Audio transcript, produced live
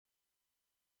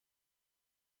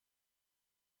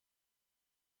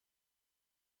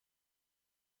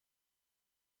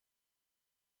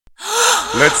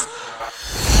Let's.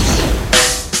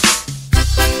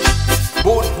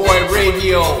 Boot Boy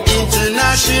Radio.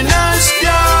 International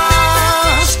Ska.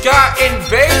 Ska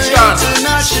Invasion.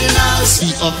 International Ska.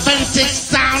 The authentic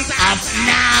sound of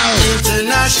now.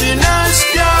 International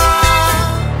Ska.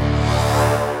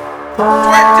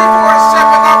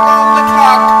 24/7 around the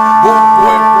clock. Boot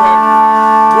Boy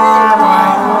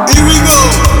Worldwide. Here we go.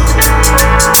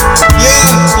 Yeah,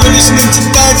 you're listening to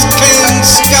Dad's King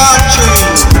Ska Train.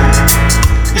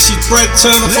 This is Fred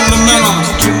Turner from the Melon.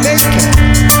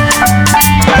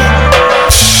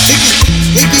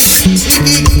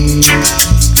 Higgy.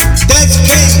 Dad's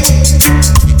King.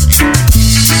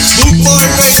 Boot Boy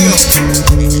Radio.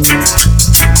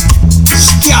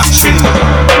 Ska Train.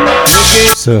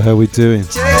 So how we doing?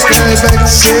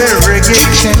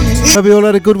 Have you all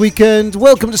had a good weekend?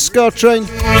 Welcome to Ska Train.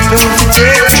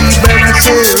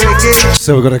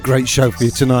 So we've got a great show for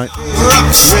you tonight.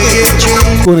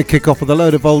 We're going to kick off with a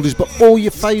load of oldies, but all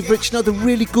your favourites, you know, the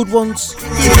really good ones.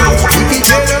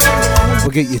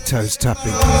 We'll get your toes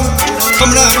tapping.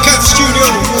 Coming out of Cat Studio.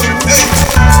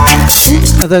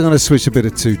 And they're going to switch a bit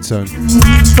of two-tone.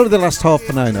 Probably the last half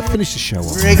an hour now. Finish the show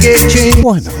off.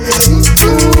 Why not?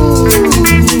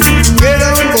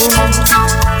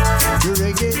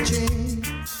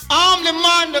 I'm the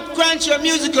man that quench your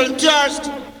musical thirst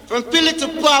from pillar to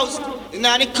post, and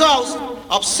on the coast,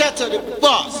 upset to the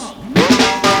boss.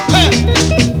 Hey.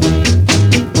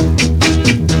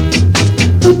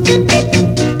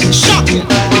 Shocking.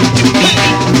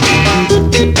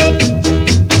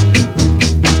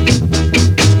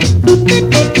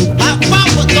 My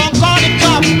papa don't call the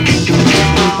cop,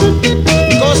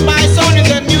 'cause my son is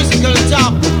a musical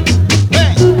top.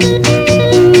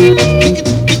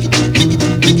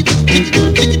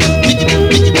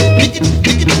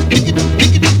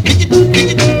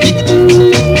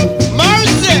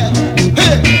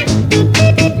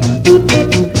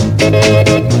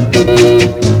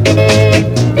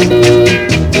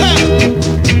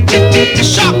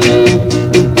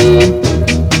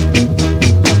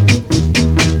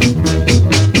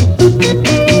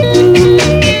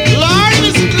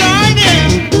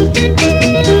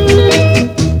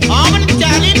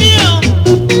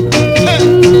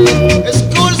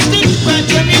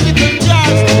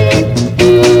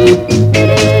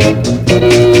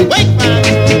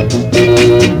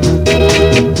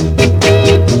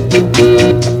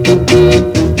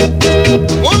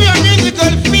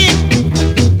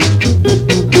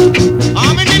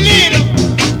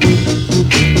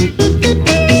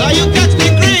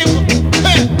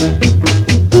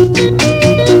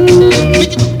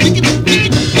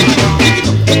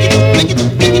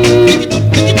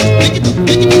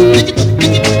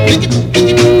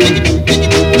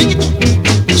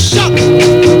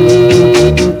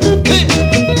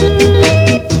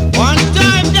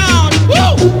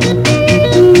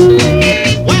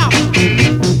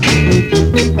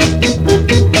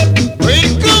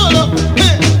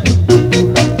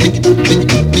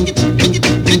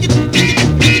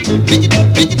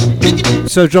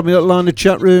 So drop me a line in the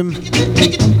chat room.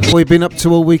 What you been up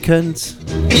to all weekend?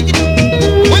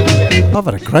 I've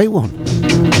had a great one.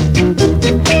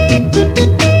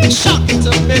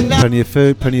 Plenty of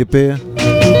food, plenty of beer,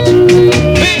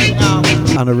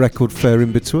 and a record fair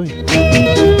in between.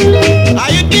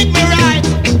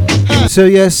 So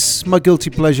yes, my guilty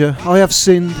pleasure. I have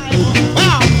sinned,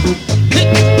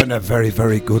 but in a very,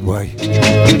 very good way.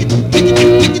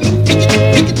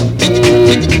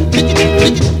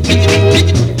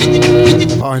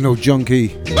 Vinyl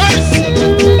Junkie.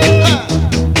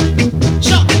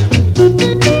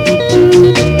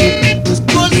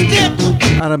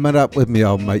 And I met up with my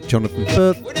old mate Jonathan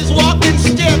Firth,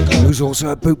 who's also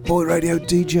a Boot Boy Radio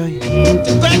DJ.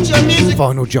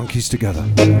 Vinyl Junkies together.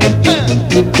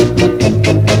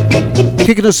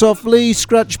 Kicking us off, Lee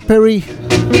Scratch Perry.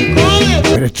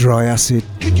 Bit of Dry Acid.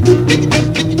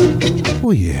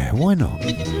 Oh yeah, why not?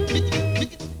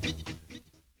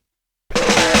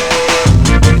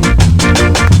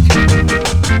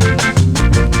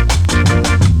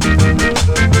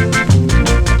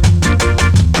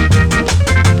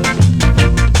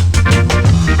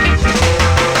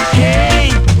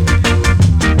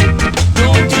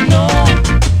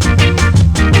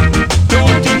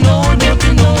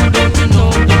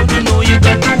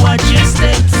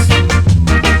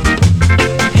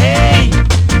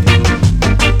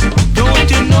 Don't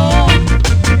you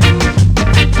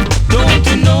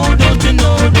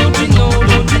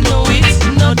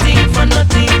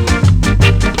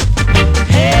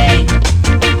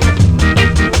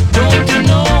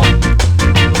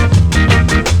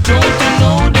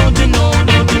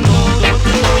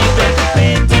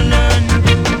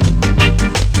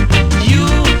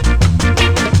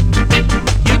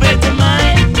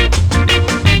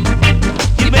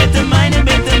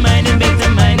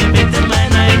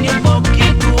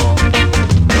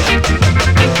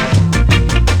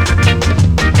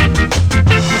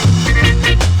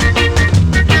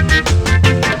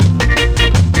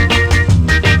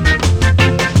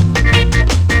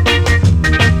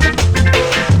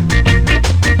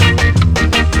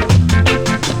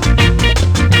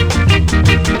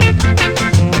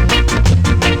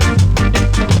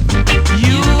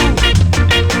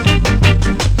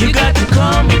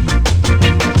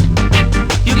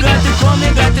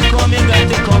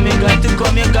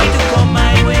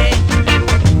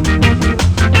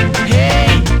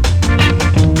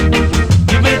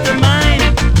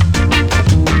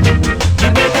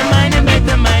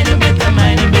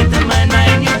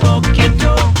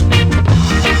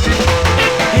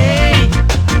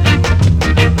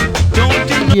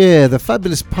Yeah, the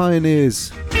Fabulous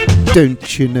Pioneers.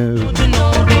 Don't you know?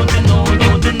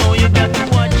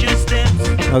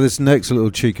 Oh, this next little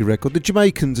cheeky record. The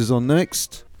Jamaicans is on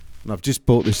next. And I've just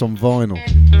bought this on vinyl.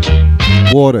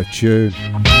 What a tune.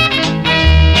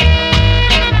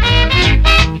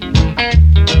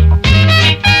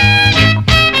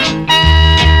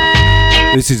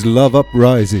 This is Love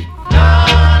Uprising.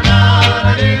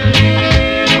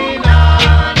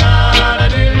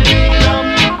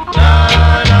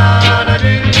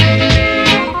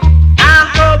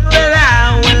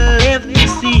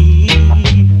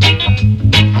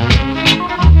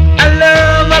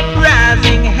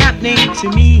 To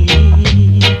me,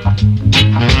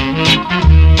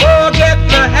 forget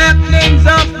the happenings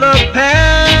of the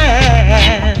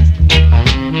past.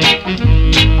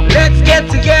 Let's get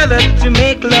together to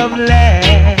make love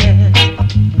last.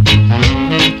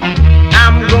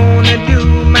 I'm gonna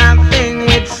do my thing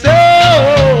with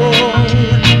soul.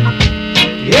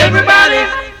 Everybody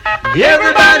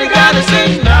gotta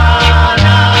sing. Na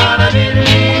na na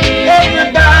dee.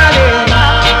 Everybody.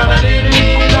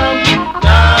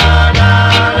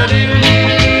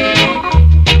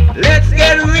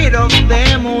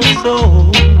 Them old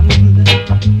souls.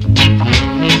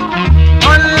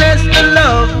 Unless the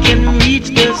love can reach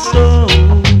the soul.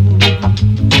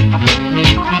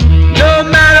 No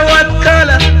matter what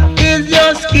color is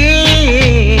your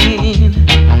skin,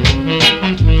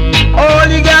 all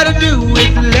you gotta do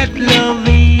is let love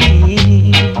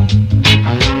in.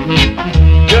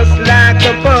 Just like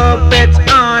a puppet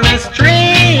on a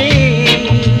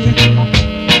string.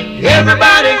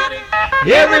 Everybody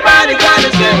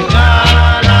gotta sing.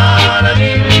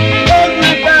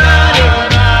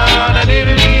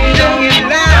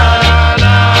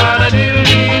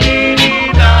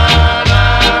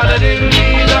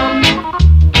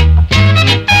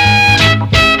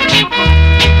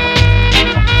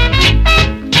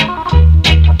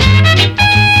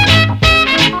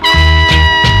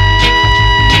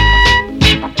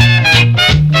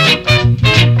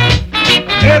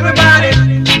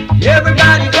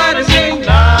 Everybody gotta sing.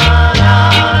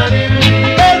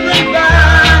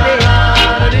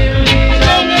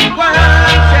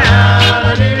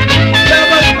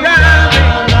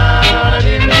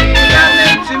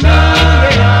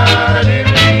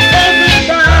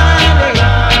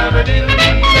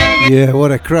 Yeah,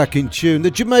 what a cracking tune. The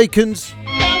Jamaicans.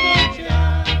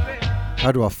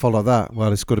 How do I follow that?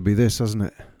 Well, it's got to be this, hasn't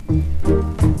it?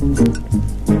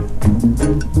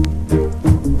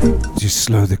 Just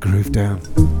slow the groove down.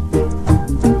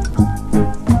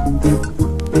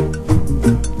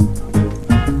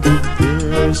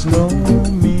 There's no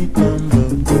meat on the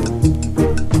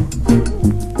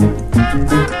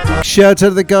bone. Shout out to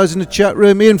the guys in the chat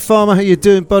room. Ian Farmer, how you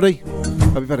doing, buddy?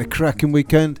 Hope you've had a cracking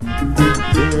weekend.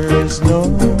 There's no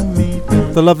meat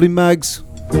on the lovely Mags.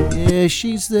 Yeah,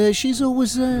 she's there. She's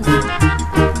always there.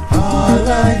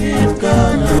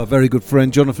 My very good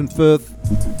friend Jonathan Firth.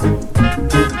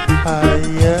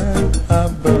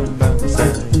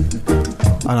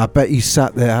 And I bet he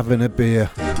sat there having a beer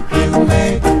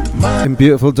in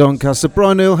beautiful Doncaster.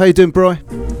 Brian Neal, how you doing, Bri?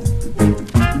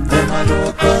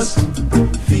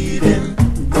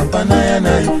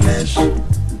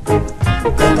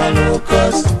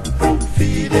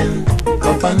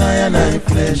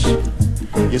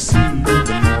 You see,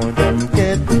 the more them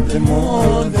get, the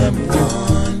more them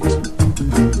want.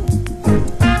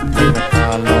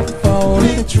 All about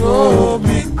it drove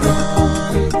me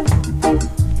gone.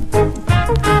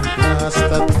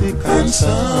 Plastic and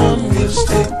some will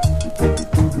stick.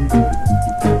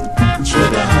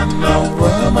 Tread on a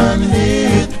worm and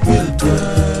it will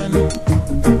turn.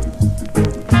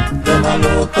 Them a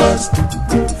locust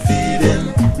feeding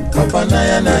up an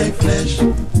I flesh.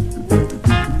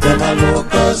 Them a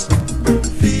locust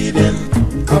feeding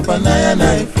up an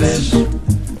I flesh.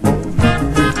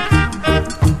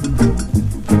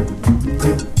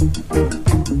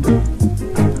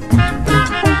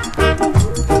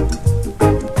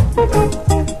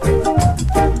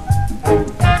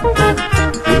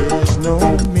 There's no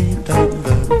meat on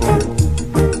the bone.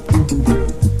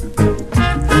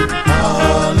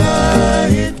 All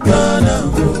night gonna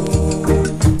go.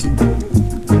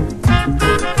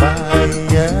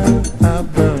 Fire I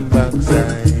burn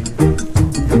backside.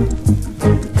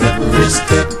 Every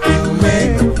step you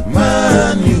make,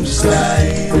 man, you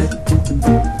slide.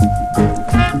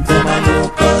 Them a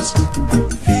locust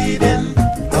feeding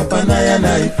up an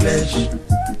I flesh.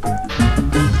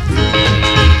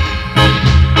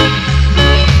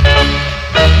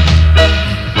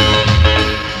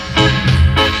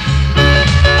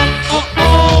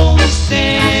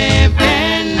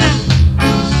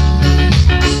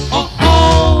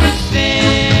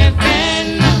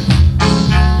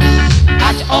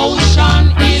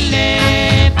 Ocean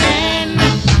 11.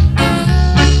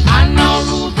 And no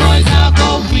rude boys are go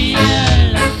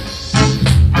wheel.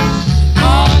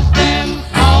 Cause them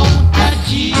out of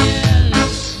jail.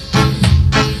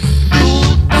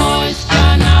 Rude boys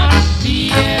cannot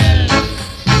feel.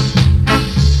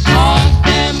 Cause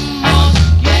them must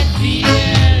get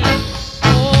bail.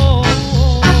 Oh.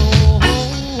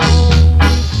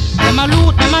 Them a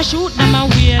loot, them a shoot, them a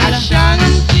wheel.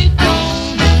 Ashanti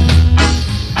town.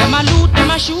 Them a loot, them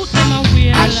a shoot, them a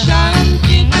wheel.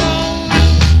 Ashanti town.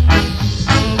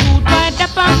 Rude boy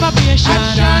dep on probation.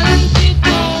 Ashanti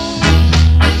town.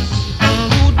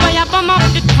 Rude boy a bum up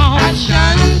the town.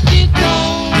 Ashanti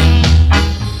town.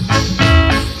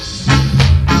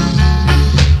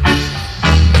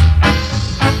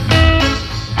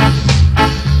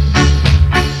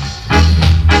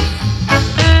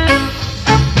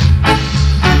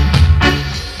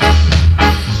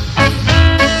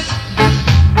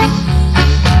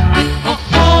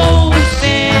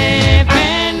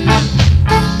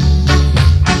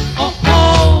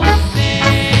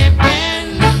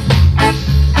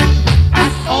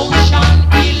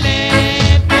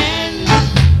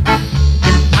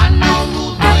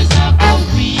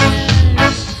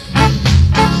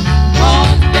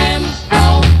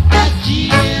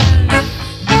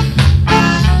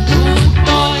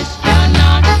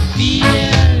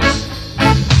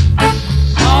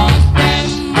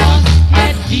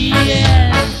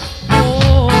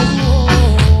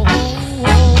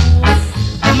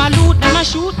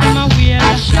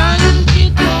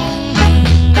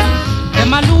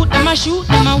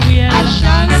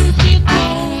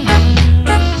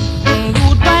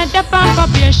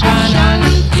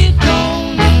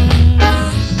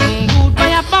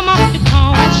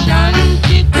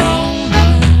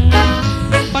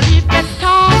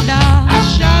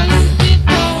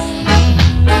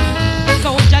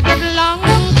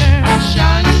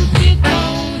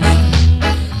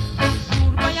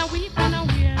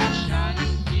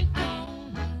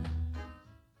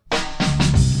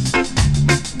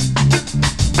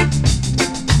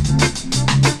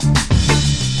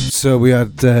 So we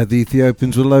had the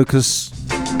Ethiopians with Locust,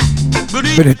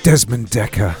 bit of Desmond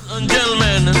Decker, and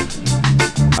gentlemen,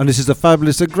 and this is the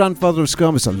fabulous the grandfather of ska,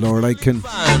 Mr. Laurel Aitken.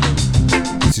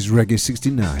 This is Reggae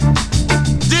 69.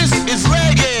 This is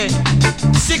Reggae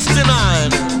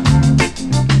 69.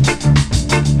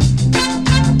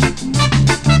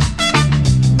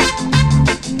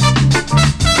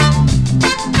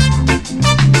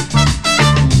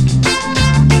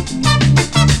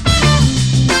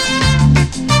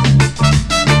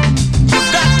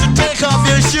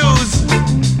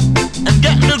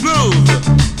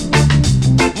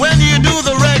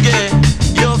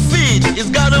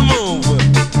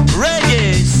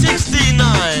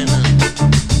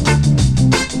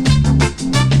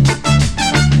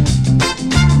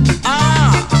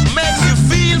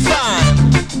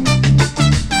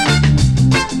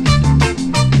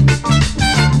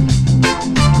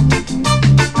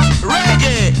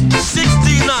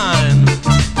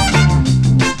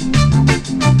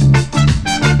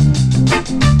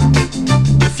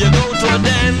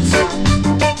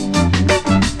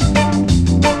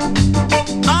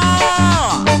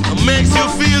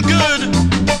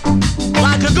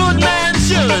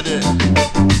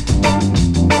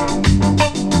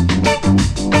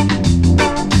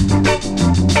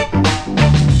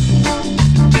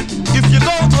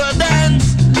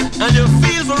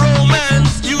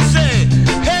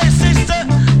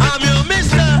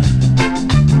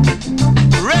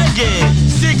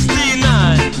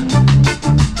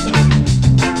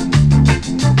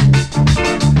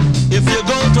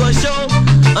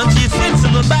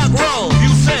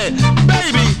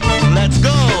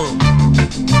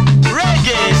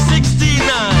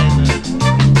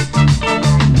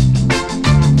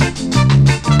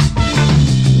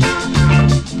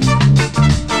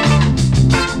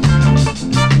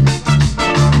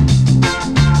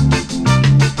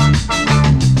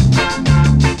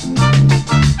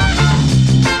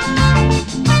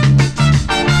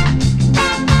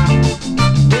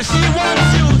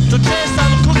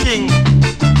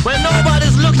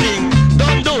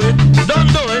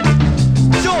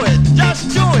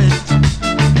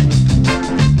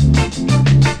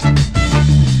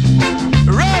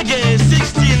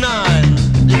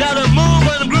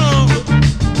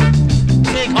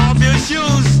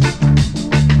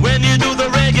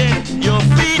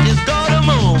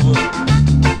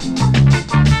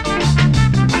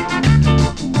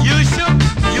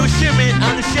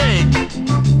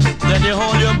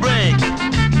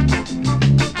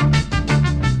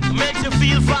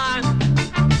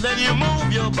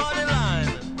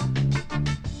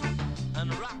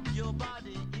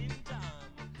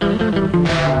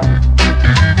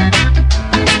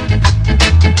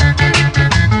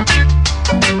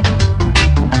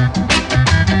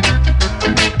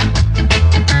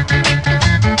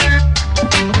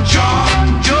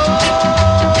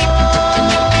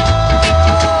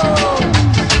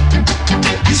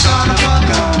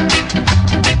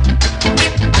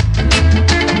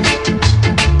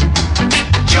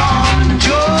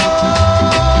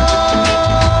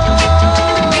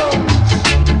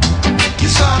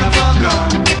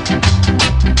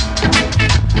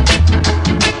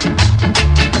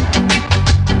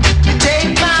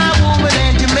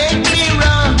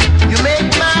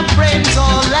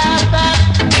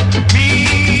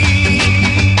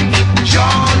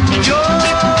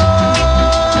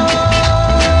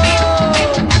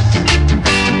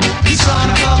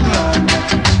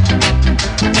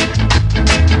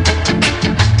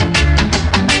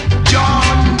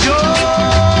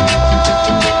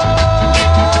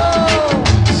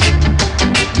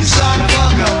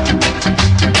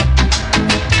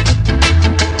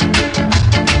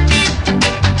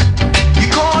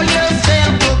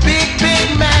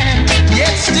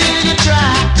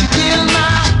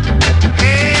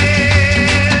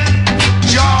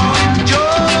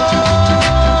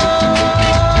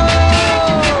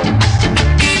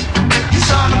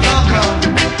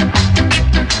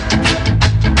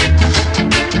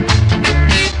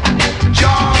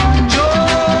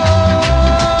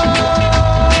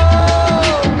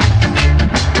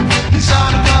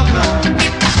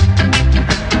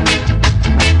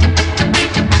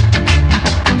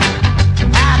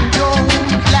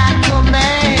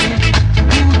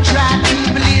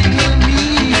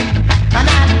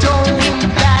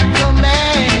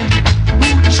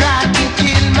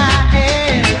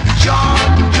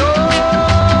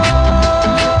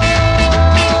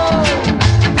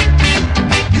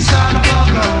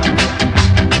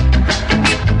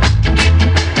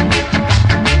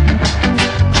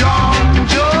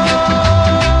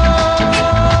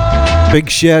 Big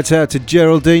shout out to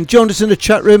Geraldine. Joined us in the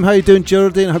chat room. How you doing,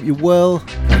 Geraldine? I hope you're well.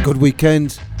 Had a good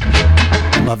weekend.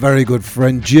 My very good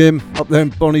friend Jim up there in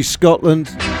Bonnie, Scotland.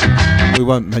 We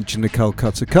won't mention the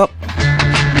Calcutta Cup.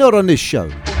 Not on this show.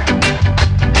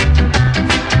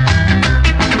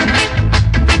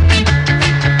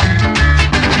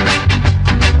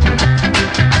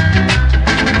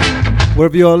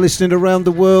 Wherever you are listening around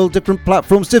the world, different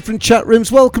platforms, different chat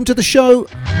rooms, welcome to the show.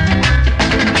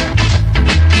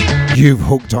 You've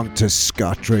hooked onto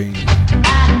Scattering.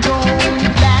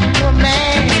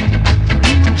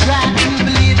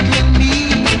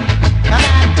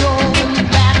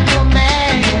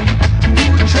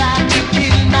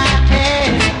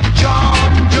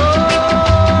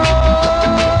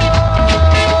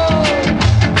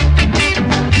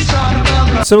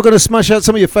 So we're going to smash out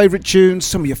some of your favourite tunes,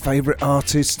 some of your favourite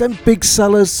artists, them big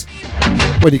sellers.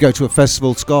 When you go to a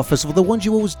festival, Ska Festival, the ones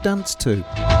you always dance to.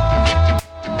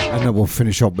 And then we'll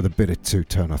finish up with a bit of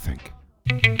two-tone, I think.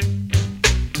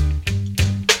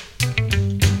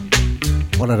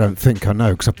 Well, I don't think I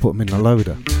know, because I put them in the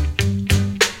loader.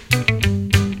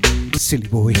 Silly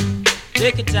boy.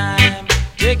 Take your time,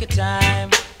 take your time,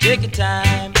 take your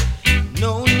time.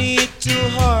 No need to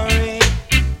hurry.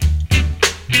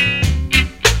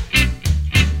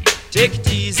 Take it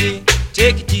easy,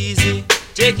 take it easy,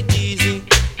 take it easy.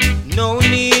 No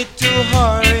need to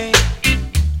hurry.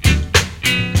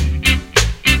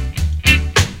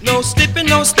 No slipping,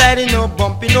 no sliding, no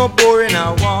bumping, no boring.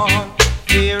 I want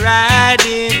to ride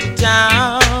into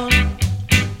town.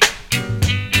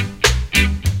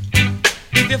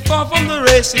 If you fall from the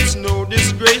race, it's no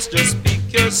disgrace. Just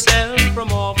pick yourself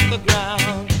from off the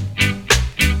ground.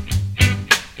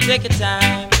 Take your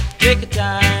time, take your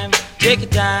time, take your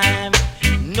time.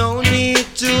 No need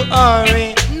to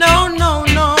hurry. No, no,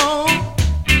 no.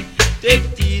 Take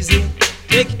it easy,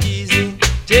 take it easy,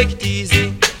 take it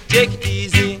easy, take it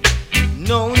easy.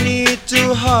 No need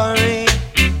to hurry.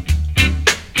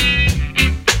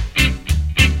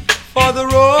 For the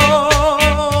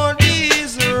road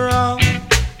is rough.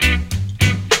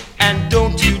 And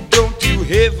don't you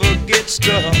ever get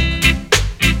stuck.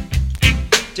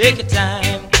 Take your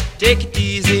time, take it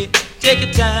easy, take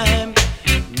your time.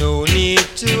 No need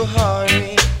to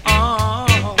hurry.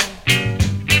 Oh.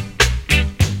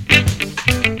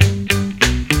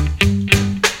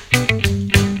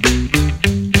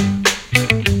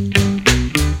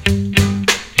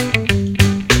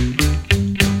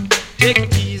 Take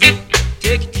it easy,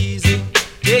 take it easy,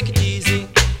 take it easy.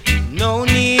 No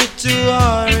need to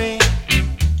hurry.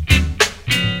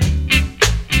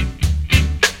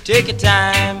 Take your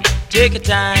time, take your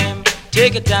time,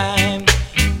 take your time.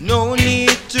 No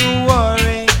need to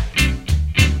worry.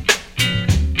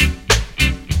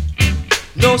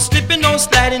 No slipping, no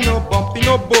sliding, no bumping,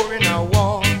 no boring. I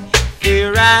want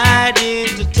to ride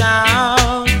into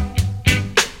town.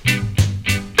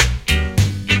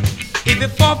 If you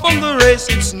fall from the race,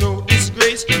 it's no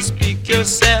disgrace. Just pick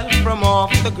yourself from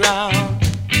off the ground.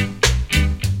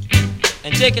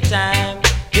 And take your time,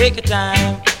 take your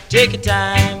time, take your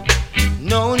time.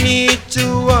 No need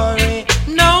to worry.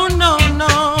 No, no,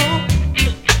 no.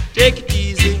 Take it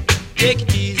easy, take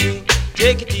it easy,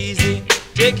 take it easy,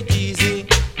 take it easy.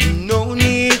 No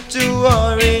need to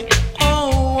worry.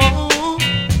 Oh, oh.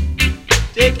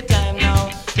 Take your time now,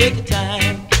 take your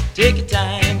time, take your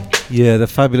time. Yeah, the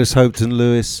fabulous Hopton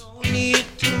Lewis. No need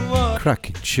to worry.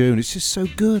 Cracking tune, it's just so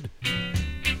good.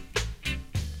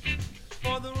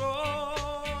 For the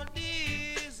road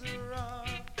is rough.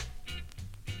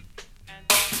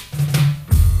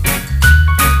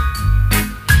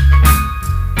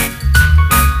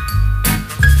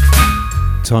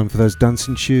 Time for those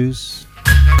dancing shoes.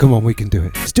 Come on, we can do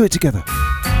it. Let's do it together.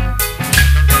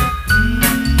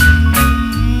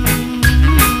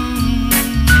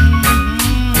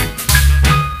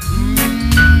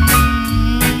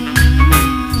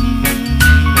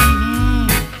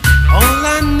 All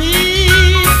I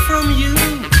need from you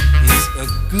is a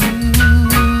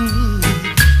good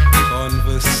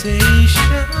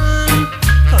conversation,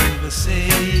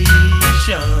 conversation,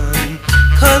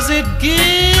 'cause it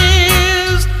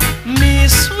gives me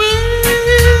sweet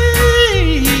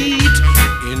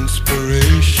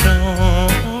inspiration,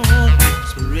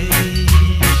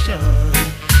 inspiration.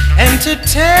 And to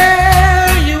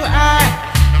tell you I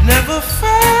never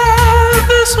felt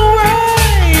this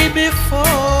way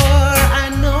before. I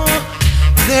know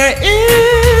there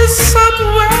is some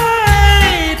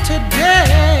way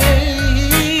today.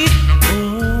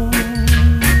 Oh,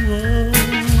 oh,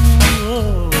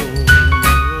 oh.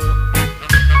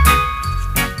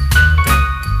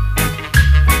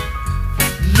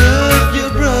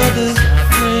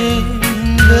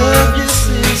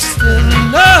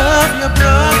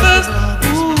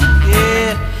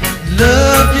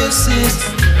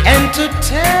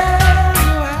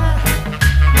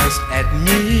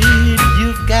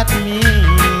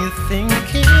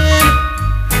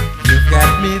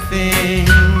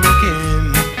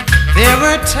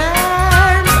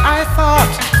 times I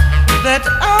thought that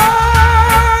I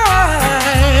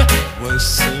was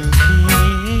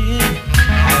sinking,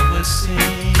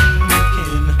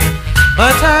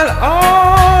 but I'll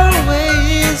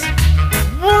always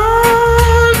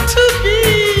want to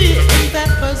be in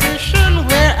that position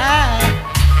where I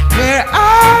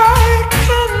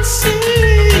can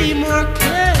see more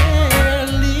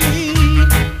clearly,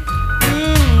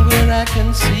 where I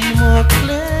can see more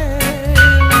clearly.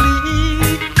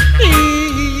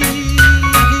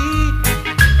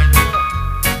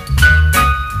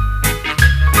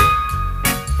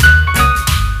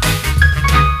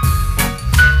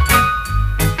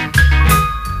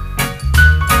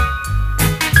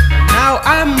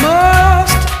 I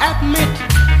must admit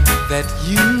that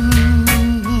you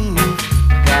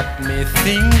got me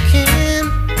thinking,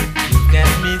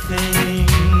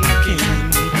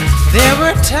 There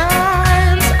were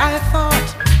times I thought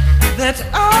that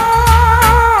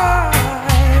I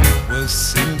was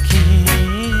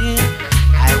sinking,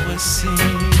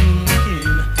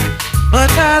 but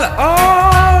I'll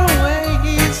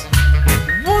always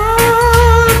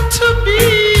want to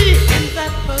be in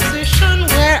that position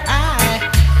where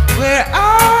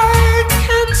I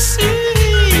can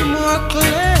see more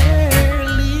clearly.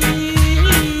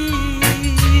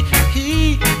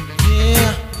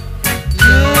 Yeah,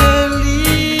 clearly.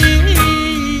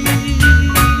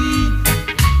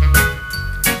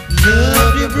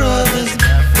 Love your brothers,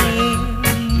 my friend.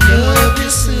 Love your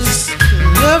sisters.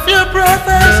 Love your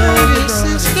brothers and your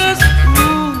sisters.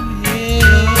 Ooh,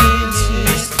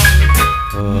 yes.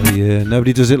 Oh yeah,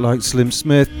 nobody does it like Slim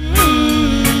Smith.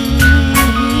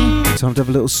 Time to have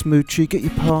a little smoochie, get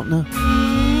your partner.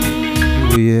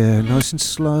 Oh yeah, nice and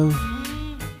slow.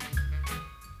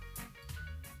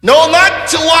 No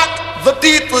matter what the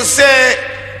people say,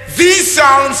 these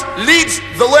sounds leads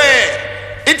the way.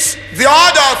 It's the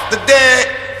order of the day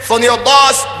from your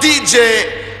boss DJ,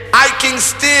 King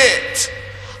State.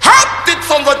 Hopped it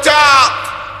from the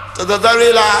top to the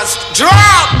very last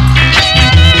drop.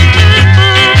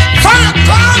 Fire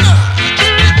corner.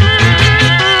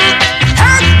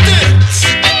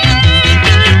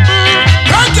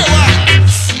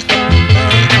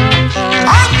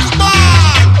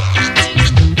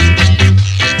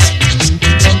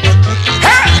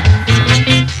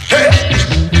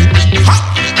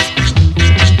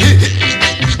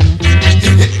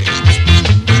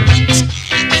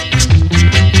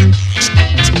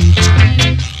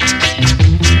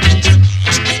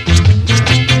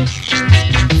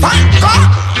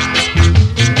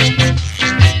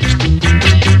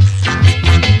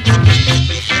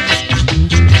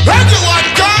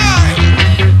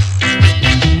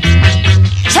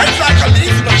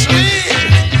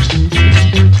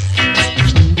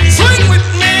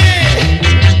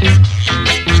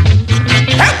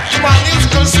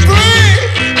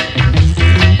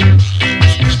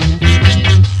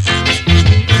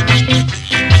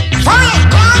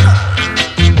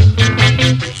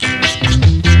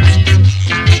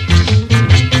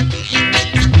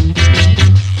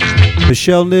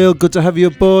 Michelle Neal, good to have you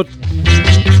aboard.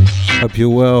 Hope you're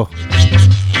well.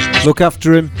 Look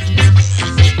after him.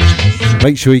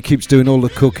 Make sure he keeps doing all the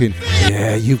cooking.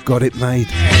 Yeah, you've got it made.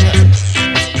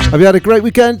 Have you had a great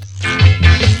weekend?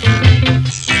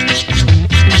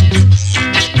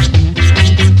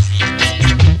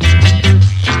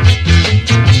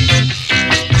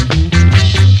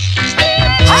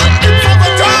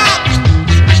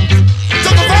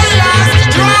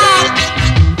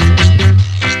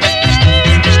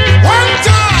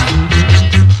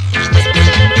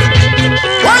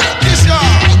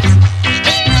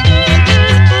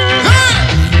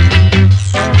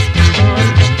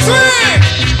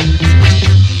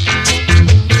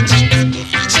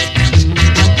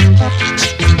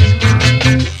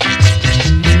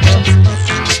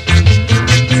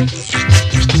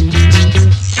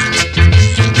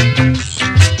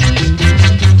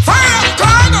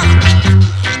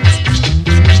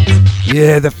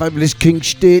 Yeah, the fabulous King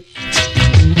State.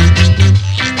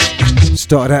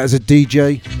 Started out as a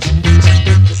DJ.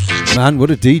 Man,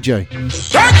 what a DJ.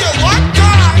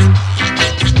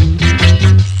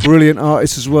 Brilliant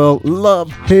artist as well.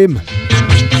 Love him.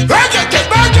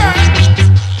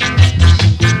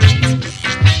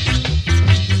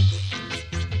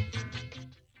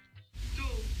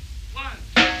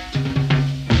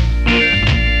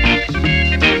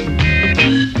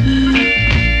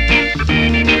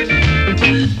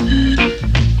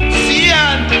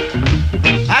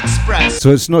 So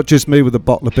it's not just me with a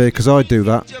bottle of beer, because I do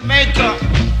that. Jamaica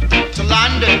to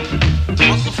London.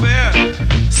 What's the fare?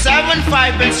 7,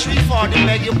 5 and 340,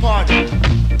 beg your pardon.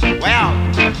 Well,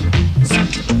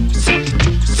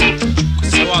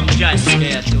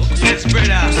 Yes, brother.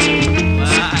 Nice.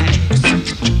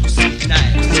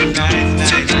 You like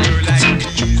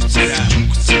these, brother.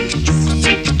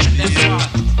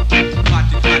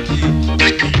 Party.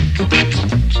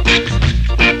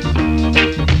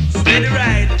 Steady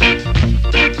ride.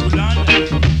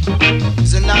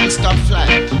 It's a non-stop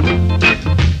flight.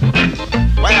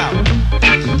 Wow.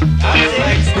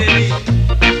 Steady.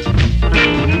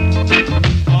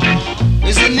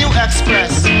 It's the New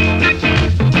Express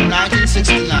from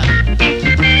 1969.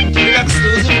 Real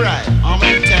exclusive ride. I'm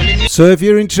telling you. So if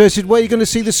you're interested where you're going to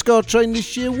see the Ska Train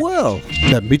this year, well,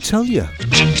 let me tell you.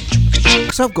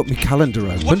 Because I've got my calendar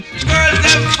open.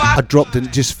 I dropped and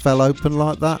it just fell open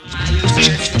like that.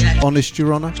 Honest,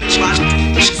 Your Honour.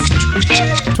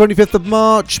 25th of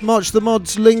March, March the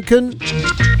Mods, Lincoln.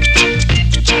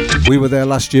 We were there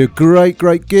last year. Great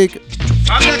gig.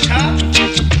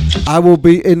 I will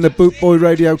be in the Bootboy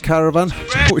Radio Caravan,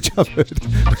 which I've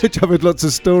heard lots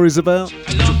of stories about.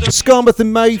 Skarmouth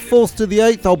in May, 4th to the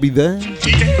 8th, I'll be there.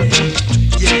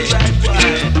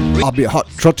 I'll be hot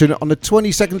trotting on the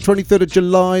 22nd, 23rd of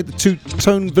July, the Two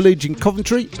Tone Village in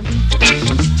Coventry.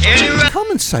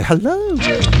 Come and say hello.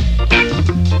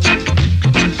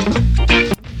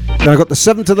 Then I got the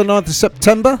 7th to the 9th of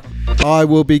September. I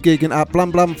will be gigging at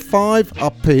Blam Blam 5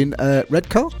 up in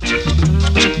Redcar.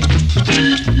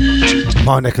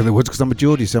 My neck of the woods, because I'm a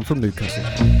Geordie, so I'm from Newcastle.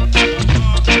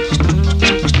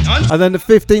 And then the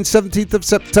 15th, 17th of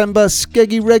September,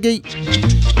 Skeggy Reggae.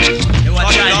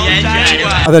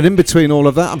 And then in between all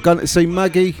of that, I'm going to see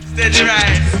Maggie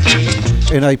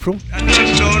in April.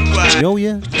 Oh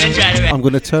yeah, I'm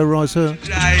going to terrorise her.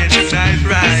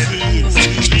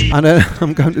 And then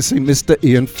I'm going to see Mr.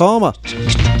 Ian Farmer.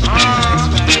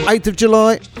 8th of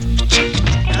July,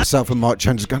 myself and Mike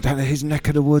Chandler's going down to his neck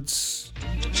of the woods.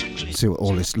 See what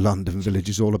all this London Village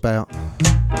is all about.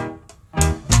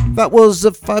 That was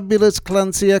the fabulous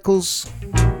Clancy Eccles.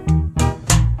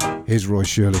 Here's Roy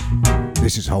Shirley.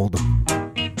 This is Hold'em.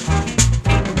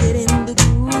 Get in the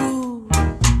groove,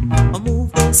 I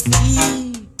move those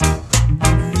feet.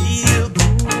 Feel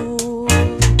good,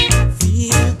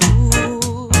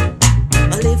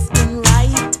 left and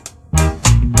right,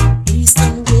 east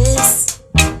and west.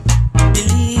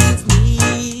 Believe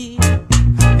me.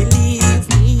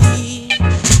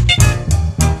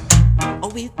 Oh,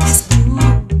 with this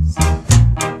blues,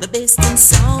 the best in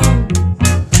sound.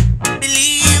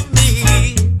 Believe me.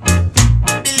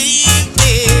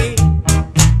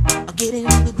 I'll get in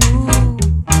the groove,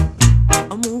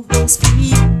 I'll move those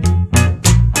feet.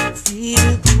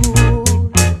 Feel good.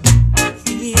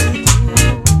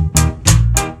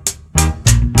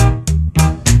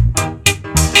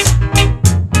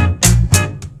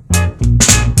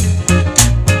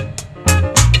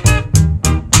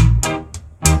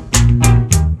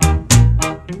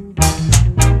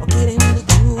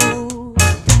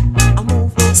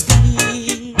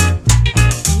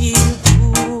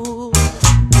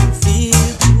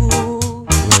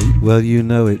 Well, you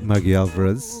know it, Maggie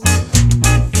Alvarez.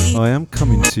 I am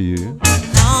coming to you.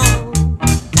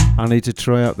 I need to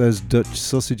try out those Dutch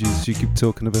sausages you keep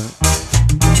talking about.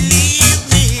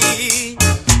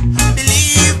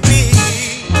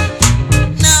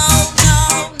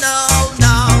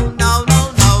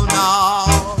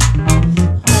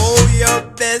 Oh, your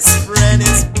best friend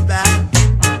is back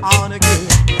on again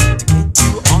to get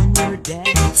you on your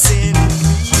dancing feet.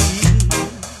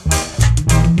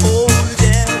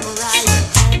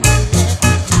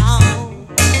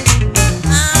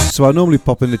 So I normally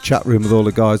pop in the chat room with all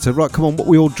the guys, say, right, come on, what are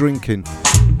we all drinking? So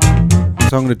I'm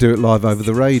going to do it live over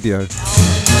the radio.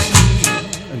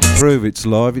 And to prove it's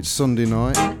live, it's Sunday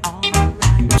night.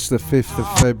 It's the 5th of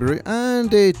February,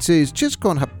 and it is just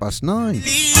gone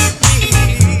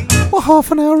 9:30. We're half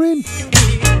an hour in.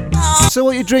 So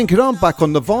what are you drinking? I'm back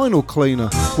on the vinyl cleaner,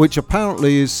 which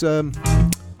apparently is, well,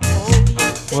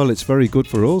 it's very good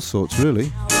for all sorts,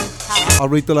 really. I'll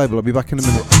read the label, I'll be back in a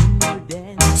minute.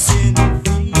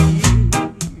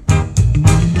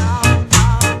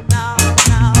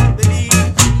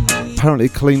 Apparently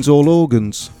it cleans all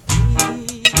organs.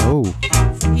 Oh,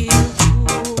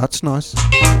 that's nice.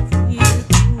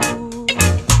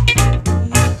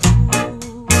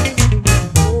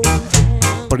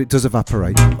 But it does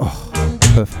evaporate. Oh,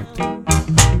 perfect.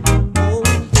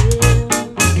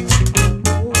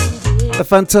 A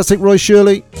fantastic Roy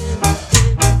Shirley.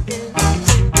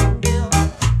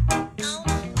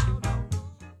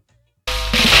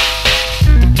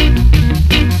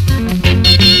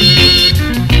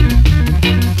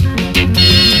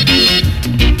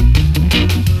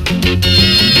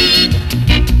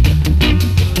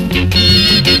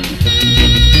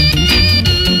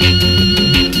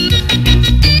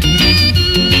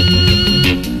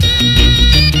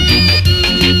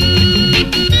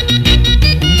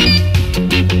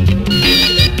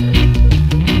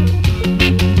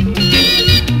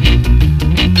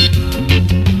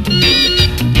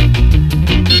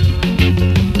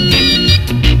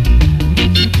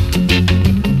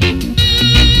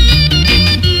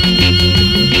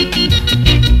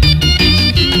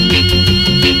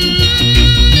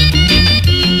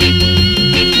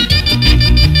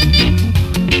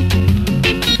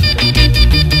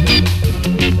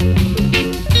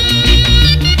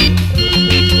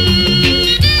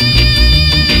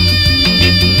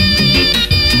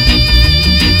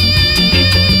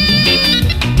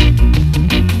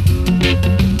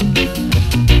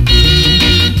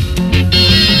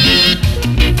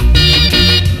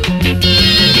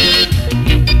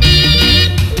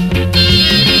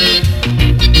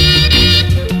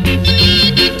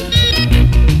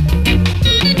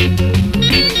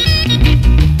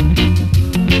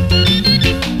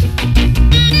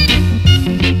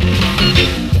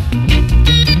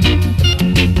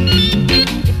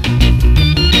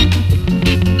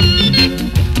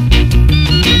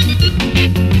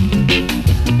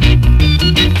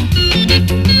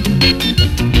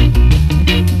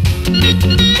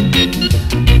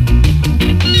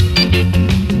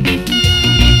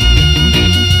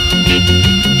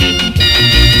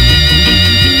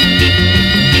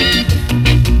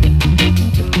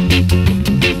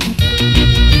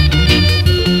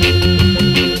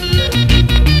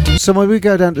 somewhere, we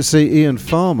go down to see Ian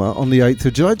Farmer on the 8th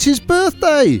of July. It's his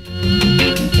birthday.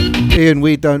 Ian,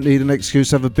 we don't need an excuse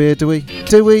to have a beer, do we?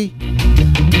 Do we?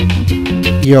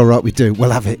 Yeah, all right, we do.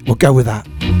 We'll have it. We'll go with that.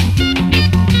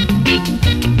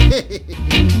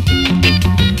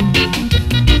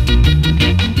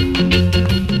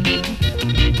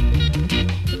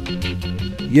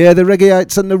 Yeah, the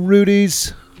Reggaeites and the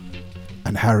Rudies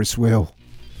and Harris Will.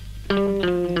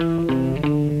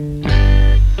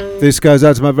 This goes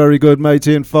out to my very good mate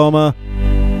Ian Farmer.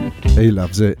 He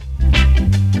loves it.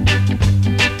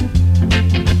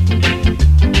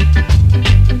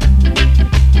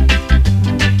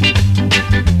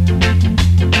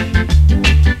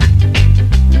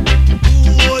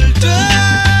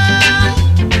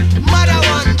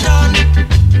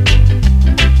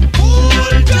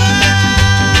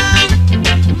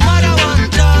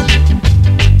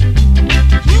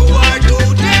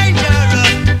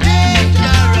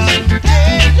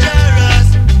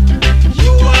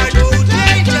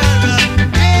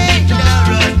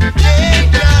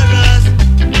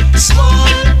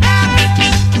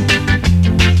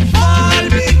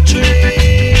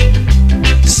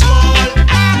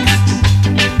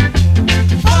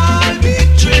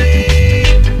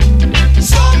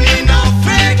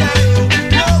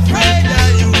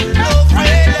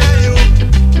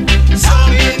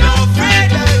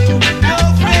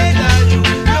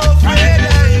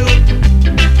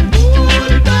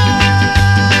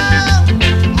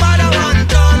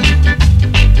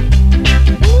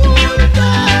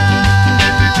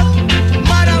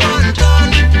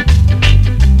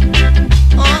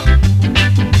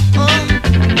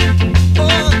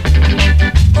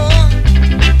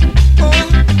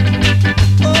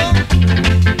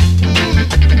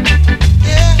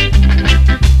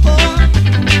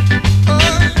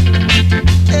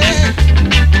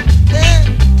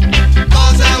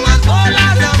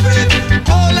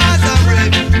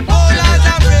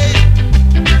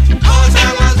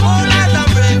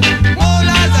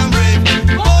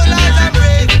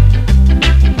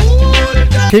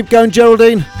 Keep going,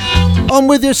 Geraldine. On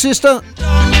with you, sister.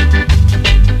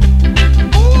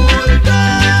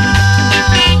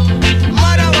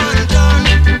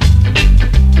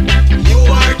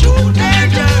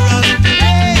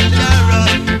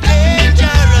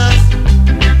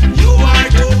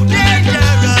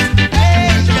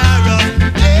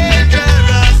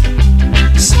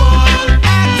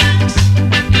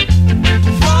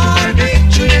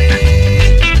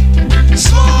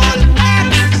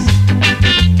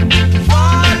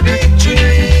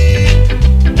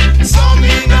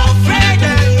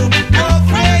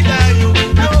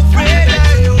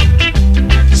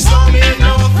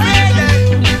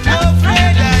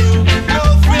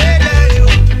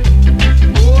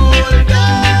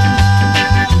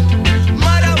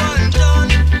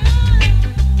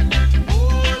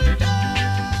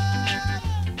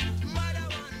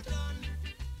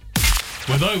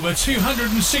 With over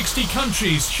 260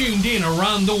 countries tuned in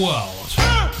around the world,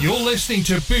 you're listening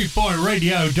to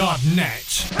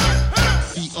bootboyradio.net.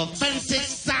 The authentic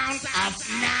sound of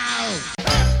now.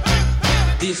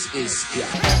 This is Ska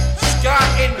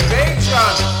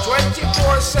Invasion,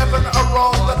 24/7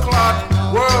 around the clock,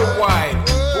 worldwide.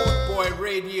 Bootboy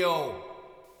Radio.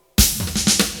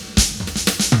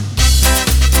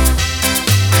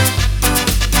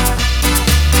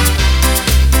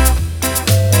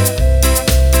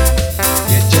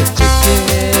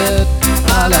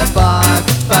 All about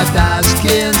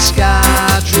Badaskin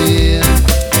Skytrain.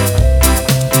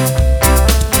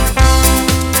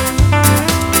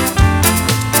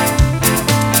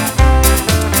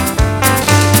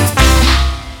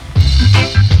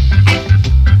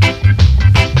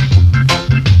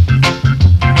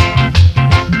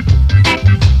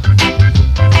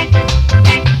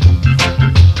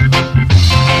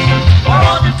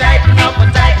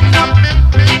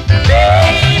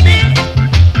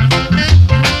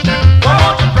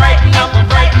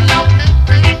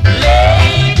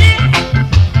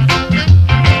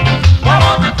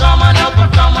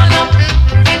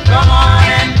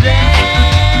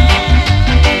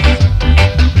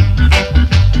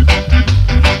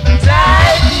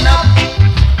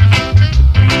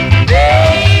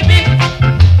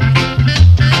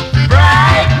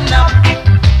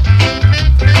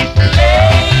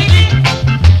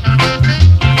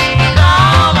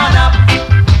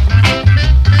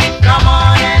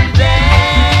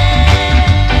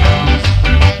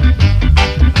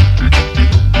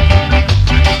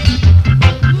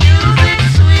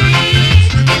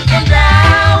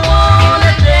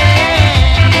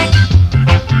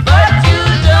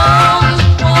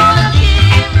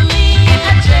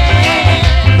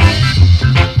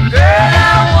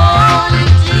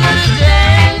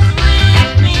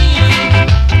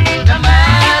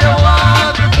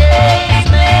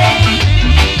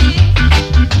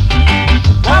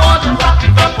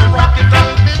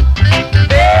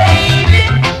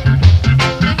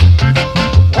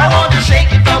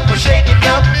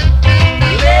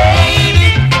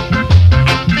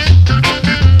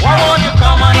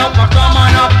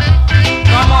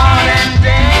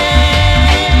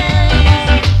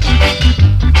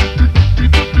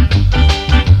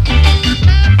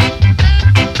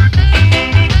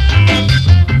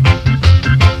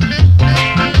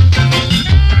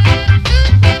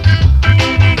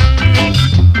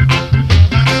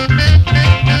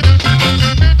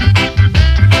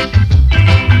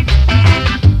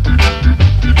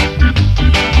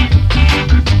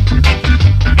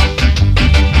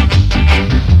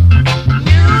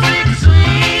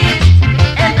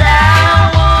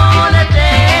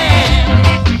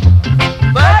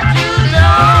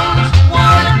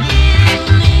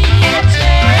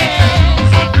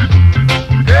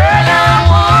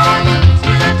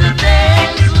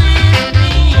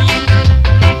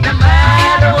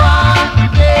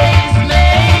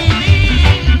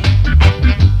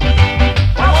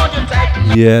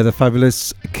 Yeah, the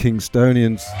fabulous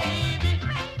Kingstonians.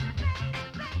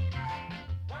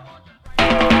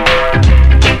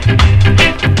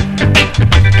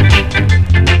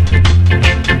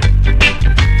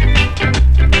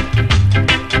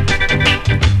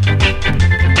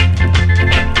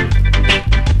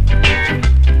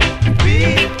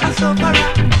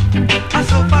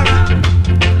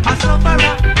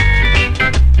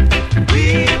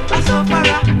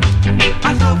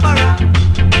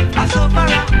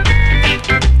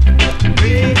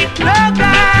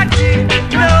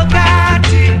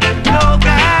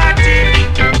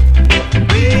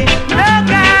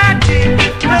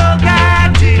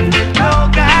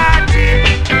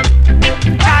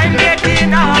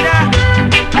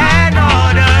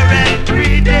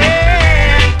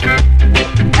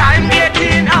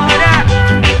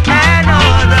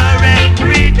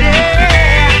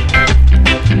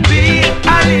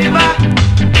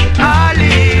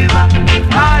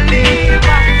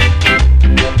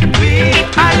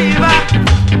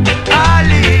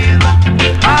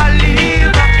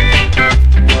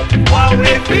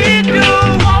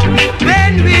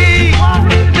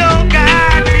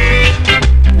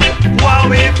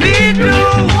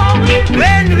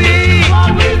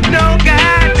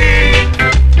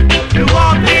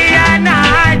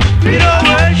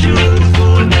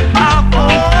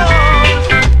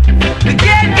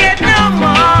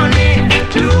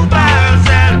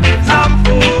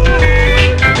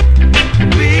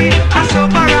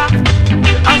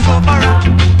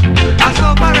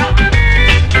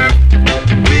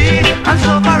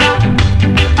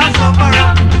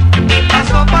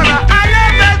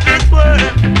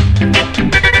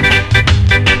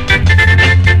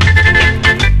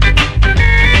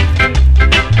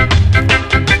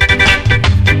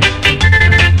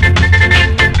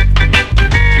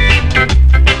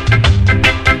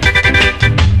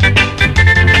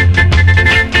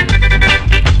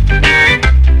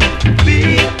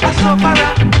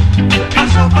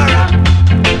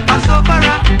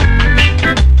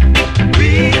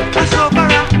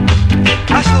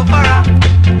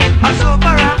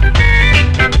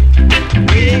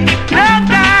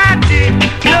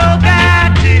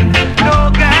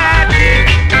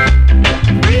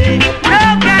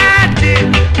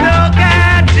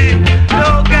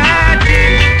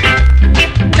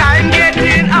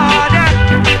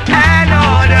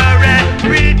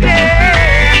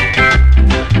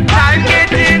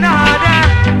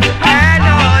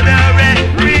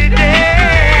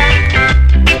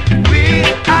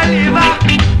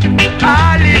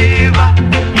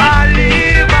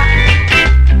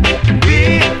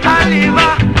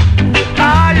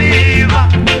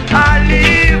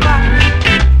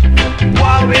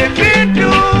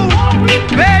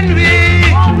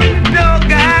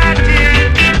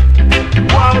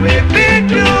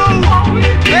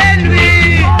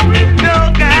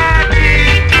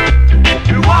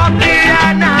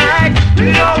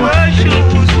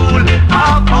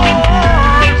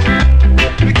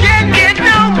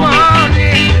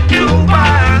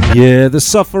 Yeah, The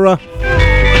Sufferer.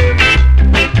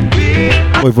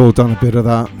 We've all done a bit of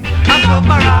that.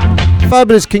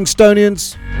 Fabulous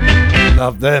Kingstonians.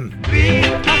 Love them.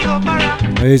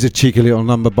 Here's a cheeky little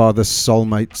number by the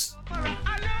Soulmates.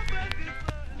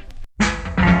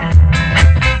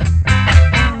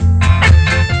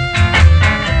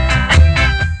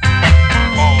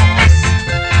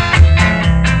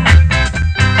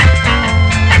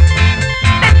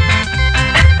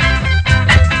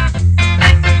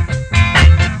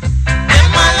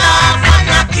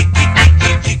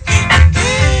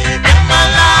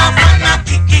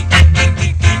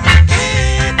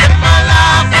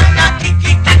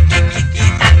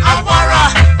 Awara,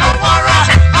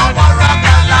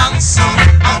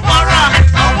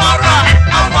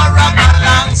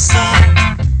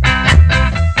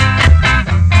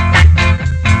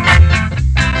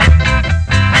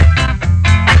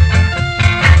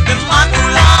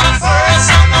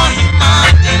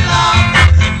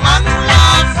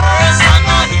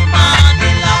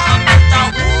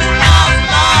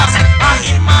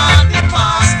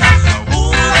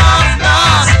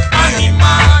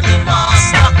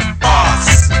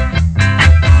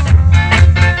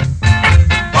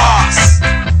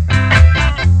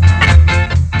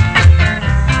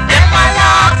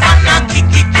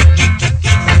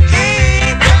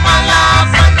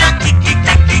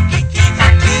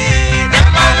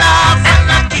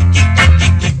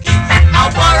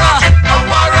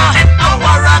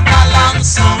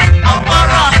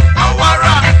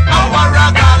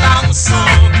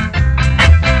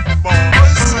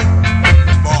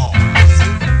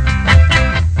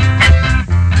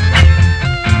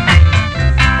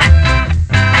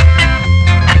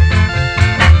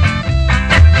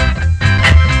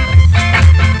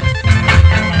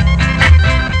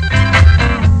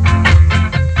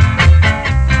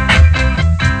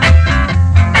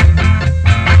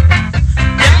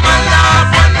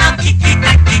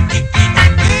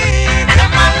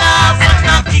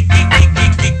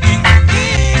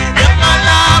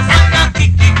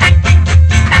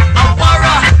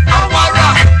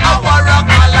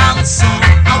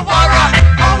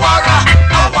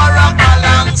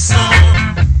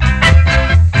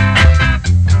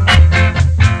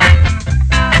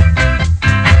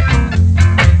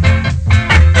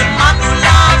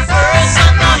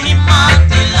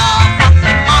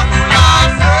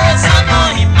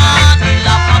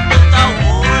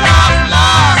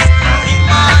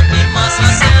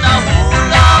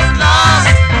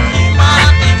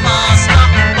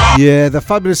 Yeah, the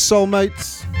Fabulous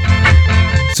Soulmates.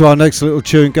 So our next little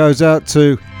tune goes out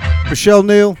to Michelle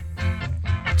Neal.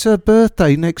 It's her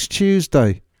birthday next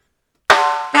Tuesday.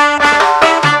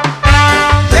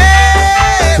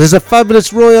 There's a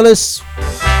Fabulous Royalist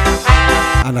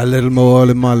and a little more oil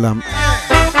in my lamp.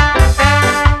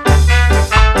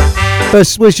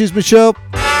 Best wishes, Michelle.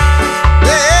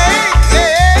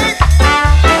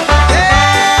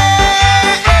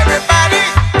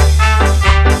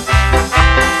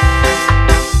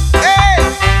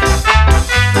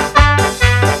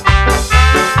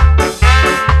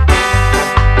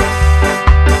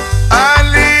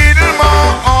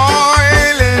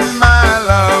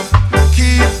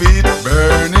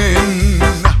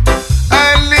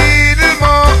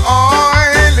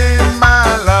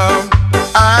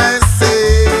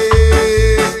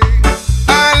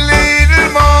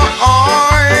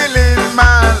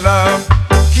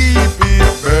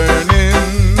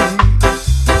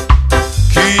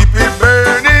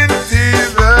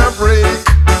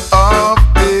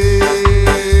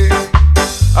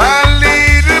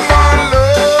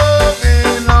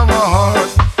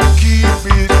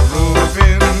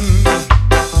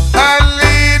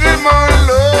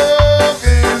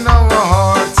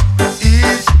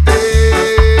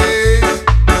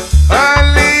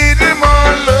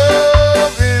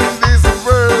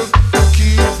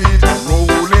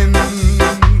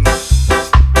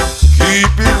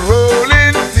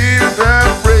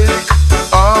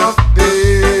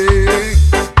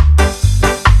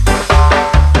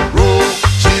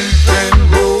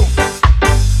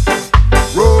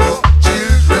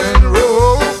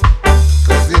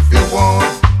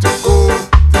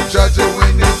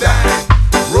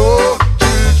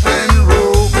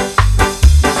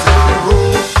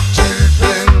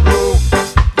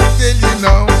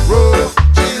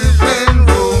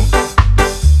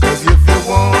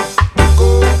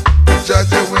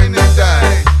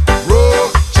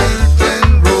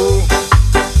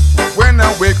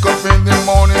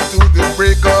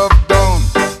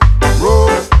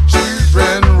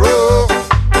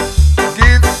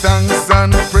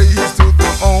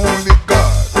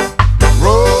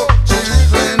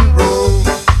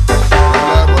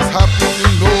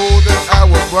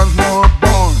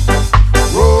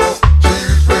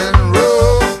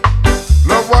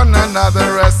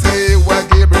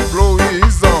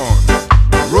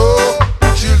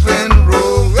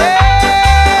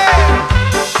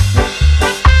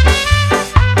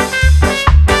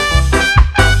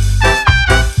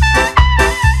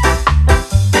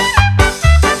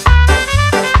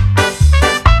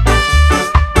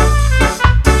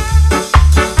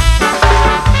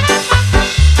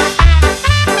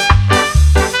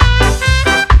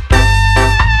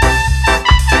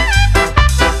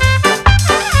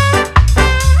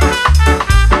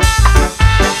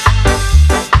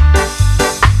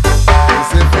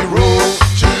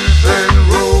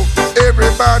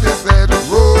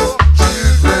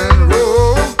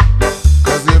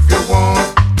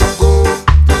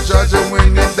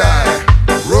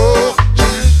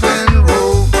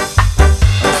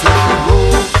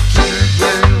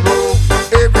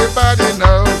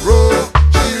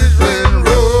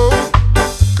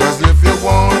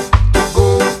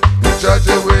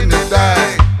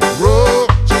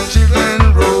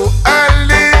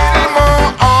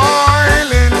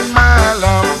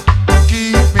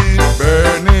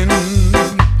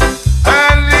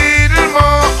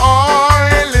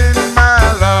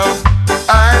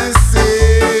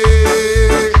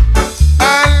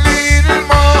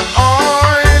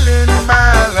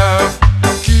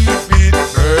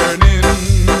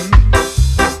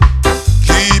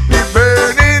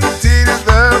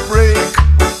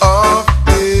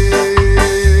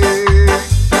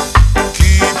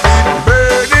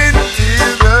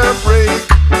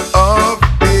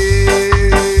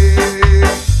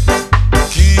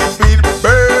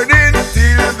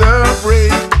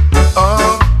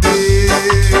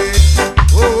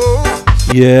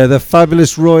 Yeah, the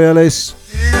Fabulous Royalists.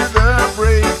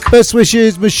 Best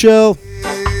wishes, Michelle.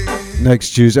 Next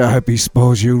Tuesday, I hope he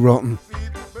spoils you rotten.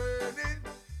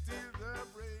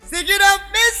 Stick it up,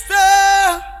 mister.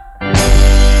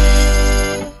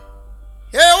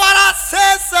 Hear what I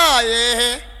said, sir,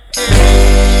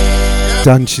 yeah.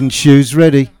 Dancing shoes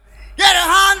ready. Get your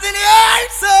hands in the air,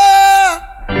 sir.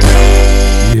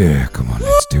 Yeah, come on,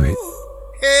 let's do it.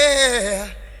 Yeah.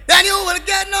 Then you will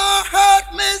get no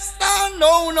hurt, mister.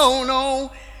 No, no,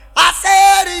 no. I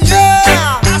said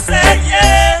yeah. I said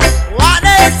yeah. What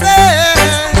they say.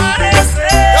 What they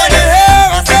say. Don't you hear?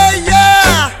 I say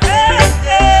yeah. Yeah,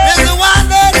 yeah. This is what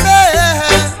they say.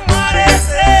 This is what they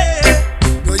say.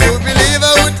 Do you believe I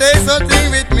would take something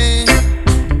with me?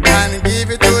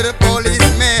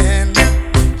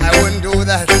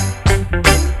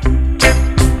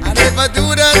 if I do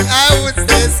that, I would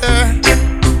say, sir,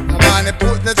 I wanna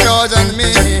put the charge on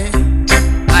me.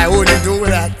 I wouldn't do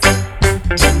that.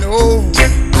 No,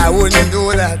 I wouldn't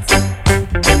do that.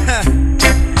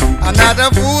 I'm not a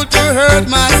fool to hurt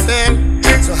myself,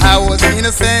 so I was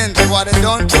innocent of what they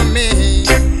done to me.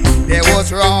 They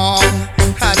was wrong.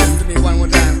 Listen to me one more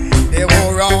time. They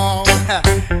were wrong.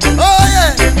 Oh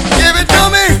yeah, give it to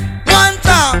me one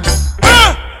time.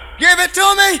 Give it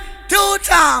to me 2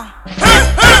 times.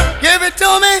 Give it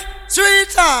to me 3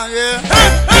 times. Yeah.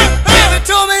 Give it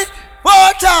to me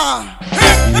 4 times.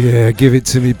 Yeah, give it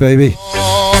to me, baby.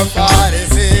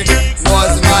 446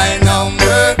 was my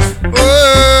number.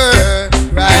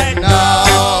 Right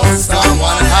now,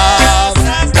 someone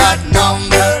has that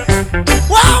number.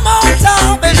 One more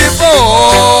time, baby.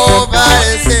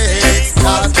 456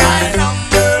 was my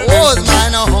number. Was my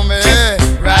number.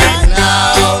 Right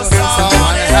now,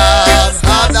 someone has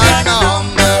that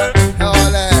number.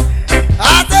 I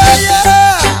say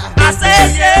yeah. I say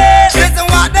yeah. Listen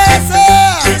what they say.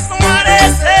 Listen what they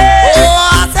say.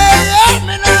 Oh, I say yeah,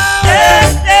 me now.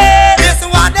 Yeah, yeah. Listen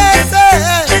what they say.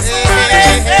 Listen what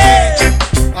they say.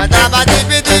 Whatever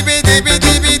dippy dippy dippy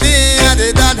dippy dee da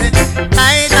da da da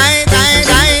da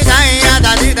da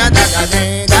da da da da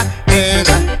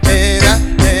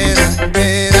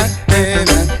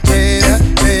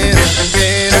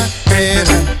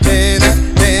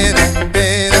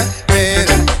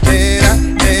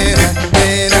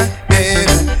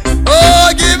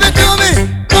oh, give it to me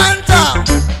 1 time.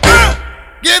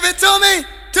 Give it to me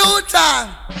 2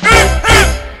 times.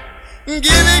 Give it,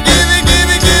 give it, give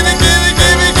it, give it, give it, give it,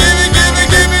 give it, give it, give it,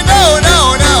 give it. No, no,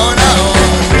 no, no.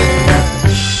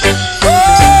 Oh,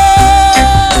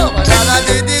 da da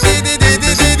di di di di di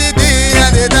di di di di da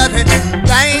di da di da di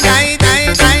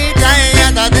da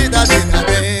di da di da di da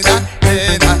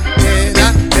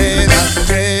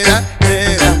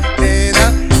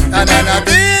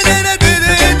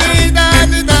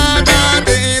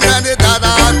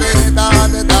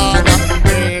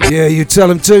Yeah, you tell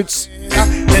them, Toots.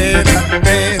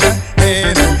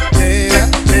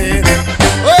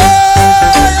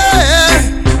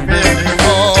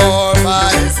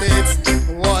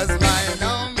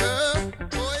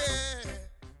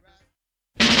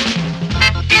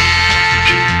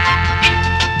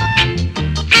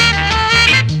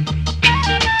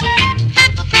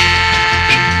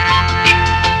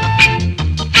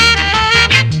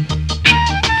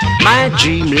 My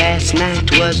dream last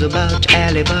night was about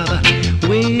Alibaba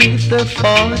with the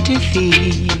 40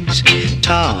 thieves.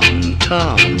 Tom,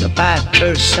 Tom, the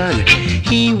piper's son,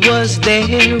 he was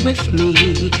there with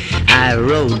me. I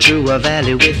rode through a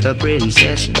valley with a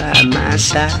princess by my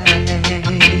side.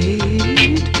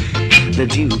 The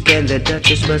Duke and the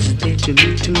Duchess was there to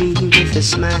meet me with a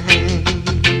smile.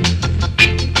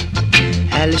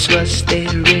 Alice was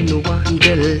there in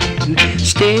Wonderland,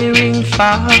 staring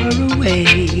far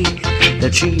away. The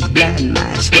 3 blind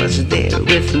mice was there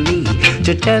with me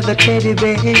to tell the teddy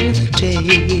bear the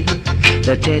tale.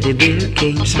 The teddy bear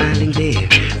came smiling there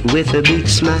with a big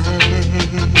smile.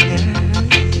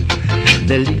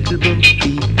 The little Bo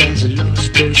Peep has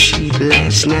lost her sheep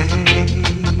last night.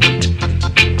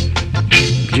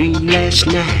 Dream last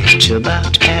night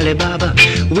about Alibaba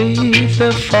with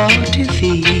the 40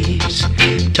 thieves.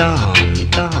 Tom,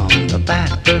 Tom, the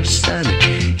piper's son,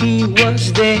 he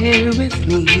was there with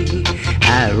me.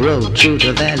 I rode through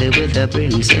the valley with the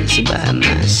princess by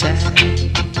my side.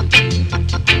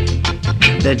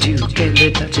 The Duke and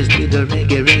the Duchess did a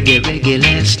reggae, reggae, reggae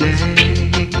last night.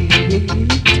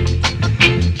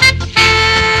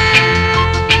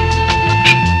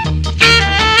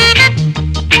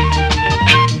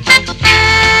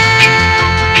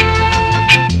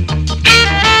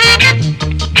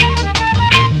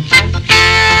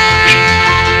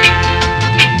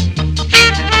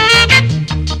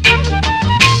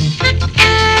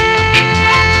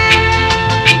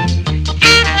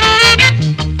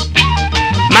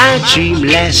 My dream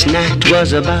last night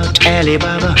was about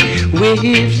Alibaba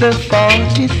with the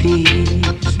 40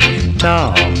 thieves.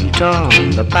 Tom, Tom,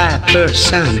 the piper's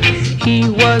son, he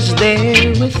was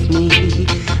there with me.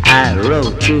 I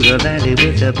rode through the valley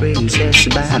with the princess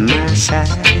by my side.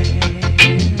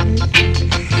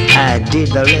 I did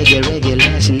the reggae, reggae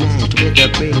last night with the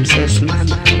princess, my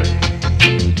bride.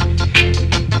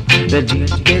 The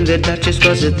Duke and the Duchess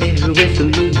was there with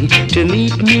me to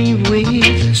meet me with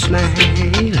a smile.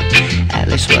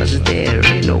 Alice was there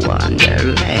in a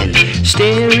wonderland,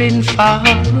 staring far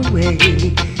away.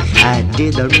 I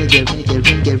did the reggae, reggae,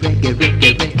 reggae, reggae,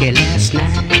 reggae, reggae last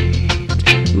night.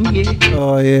 Ooh, yeah.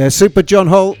 Oh yeah, Super John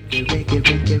Holt. Reggae,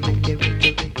 reggae, reggae,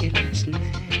 reggae, reggae last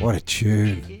night. What a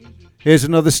tune. Here's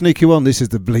another sneaky one. This is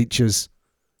the Bleachers.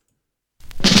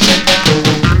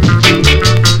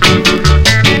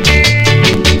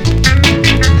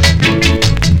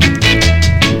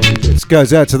 This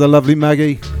goes out to the lovely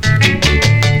Maggie.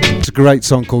 It's a great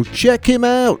song called Check Him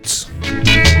Out.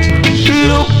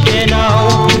 Look there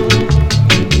now,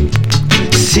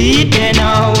 see there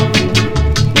now,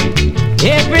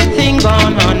 everything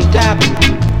gone on tap,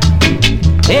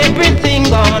 everything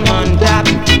gone on tap.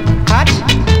 Hot,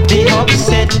 the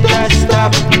upset that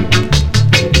stop.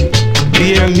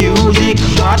 Hear music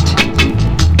hot,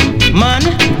 man.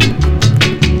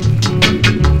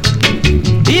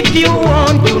 If you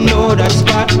want to know the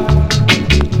spot,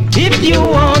 if you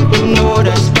want to know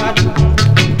the spot,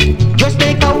 just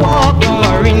take a walk down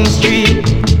Orange Street,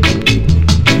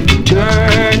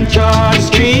 turn Charles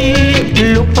Street,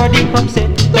 look for the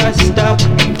upset that stop.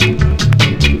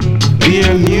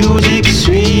 Hear music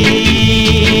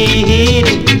sweet.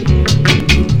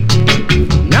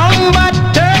 Number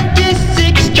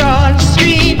 36 Charles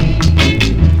Street,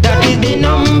 that is the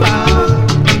number.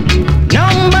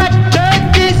 Number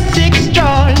 36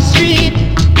 Charles Street,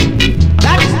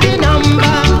 that's the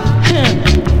number.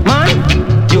 Man,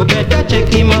 you better check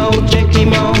him out, check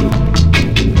him out.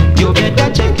 You better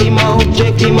check him out,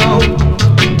 check him out.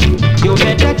 You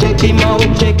better check him out,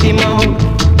 check him out.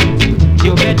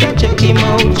 You better check him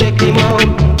out, check him out.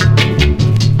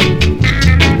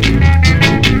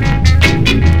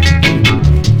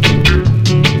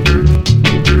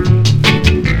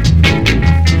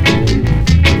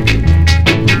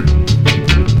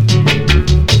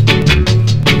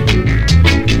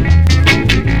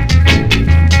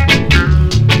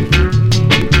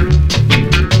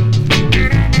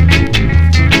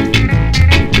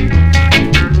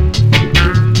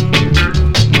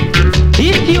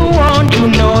 If you want to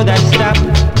know that stop,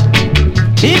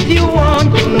 if you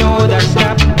want to know that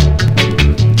stop,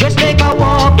 just take a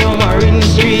walk down Orange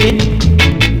Street,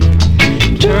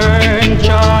 turn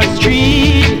Charles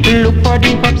Street, look for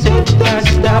the upset that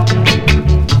stop.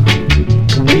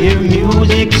 Hear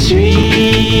music sweet.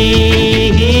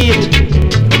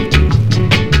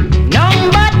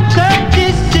 Number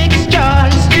 36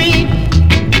 Charles Street,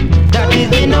 that is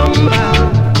the number.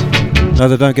 No,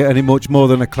 they don't get any much more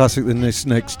than a classic than this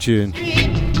next tune.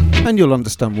 And you'll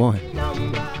understand why.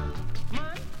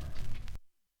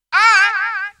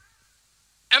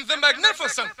 And the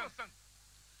magnificent.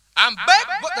 I'm back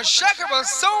with the shaker of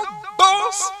soul,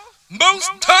 boss,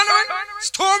 most thundering,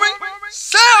 storming,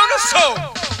 sound of soul.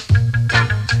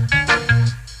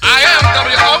 I am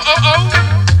W-O-O-O,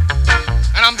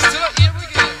 and I'm still here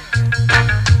again.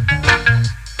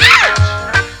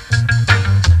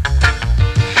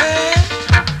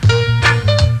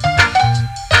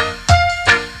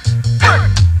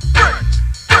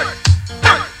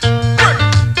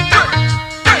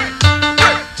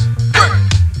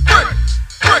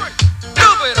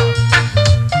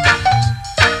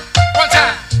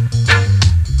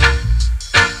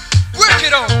 Work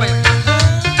it on, baby.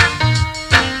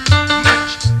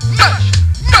 Much, much.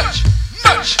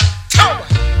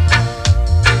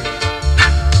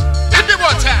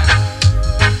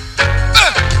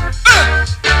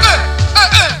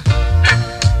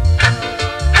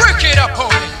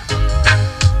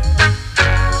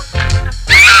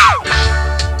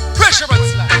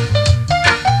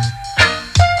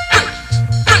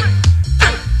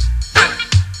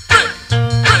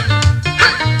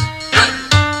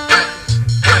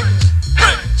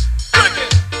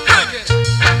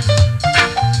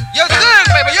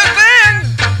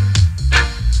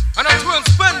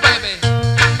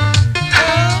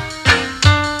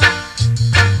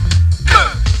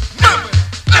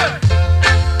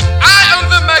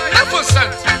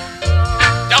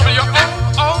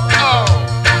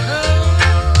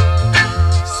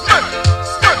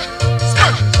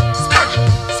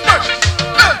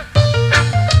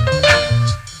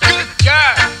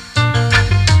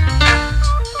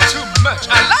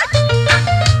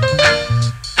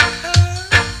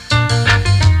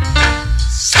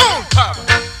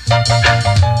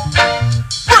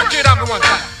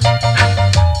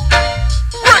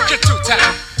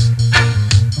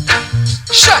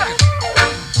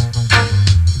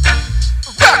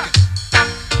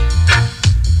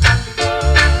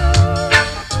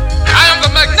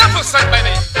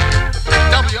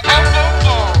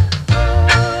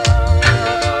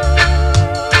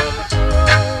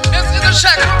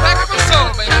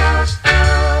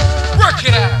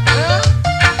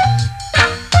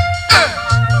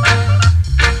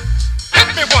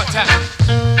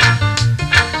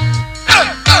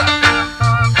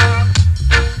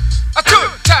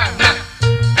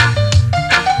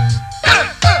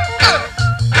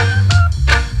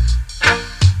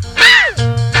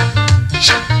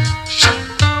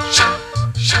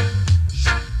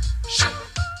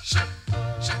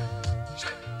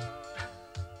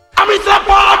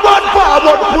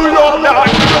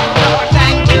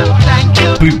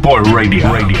 Boot Boy Radio.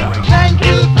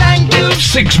 Thank you.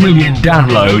 6 million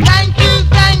downloads. Thank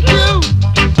you.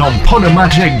 On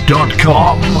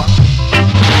Podomatic.com.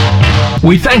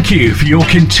 We thank you for your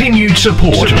continued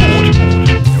support.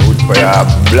 For a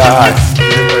blast,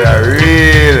 for a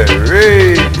real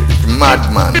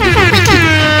madman.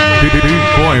 Boot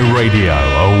Boy Radio,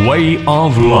 a way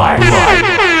of life.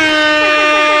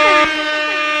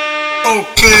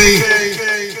 Okay,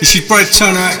 this is Brad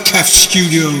Turner at CAF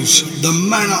Studios, The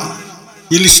Manor.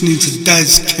 You're listening to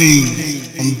Daz Kane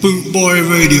on Boot Boy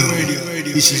Radio.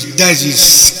 This is Daz's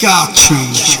Ska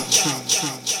Tunes.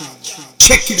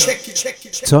 Check it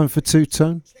out. Time for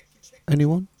two-tone?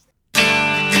 Anyone?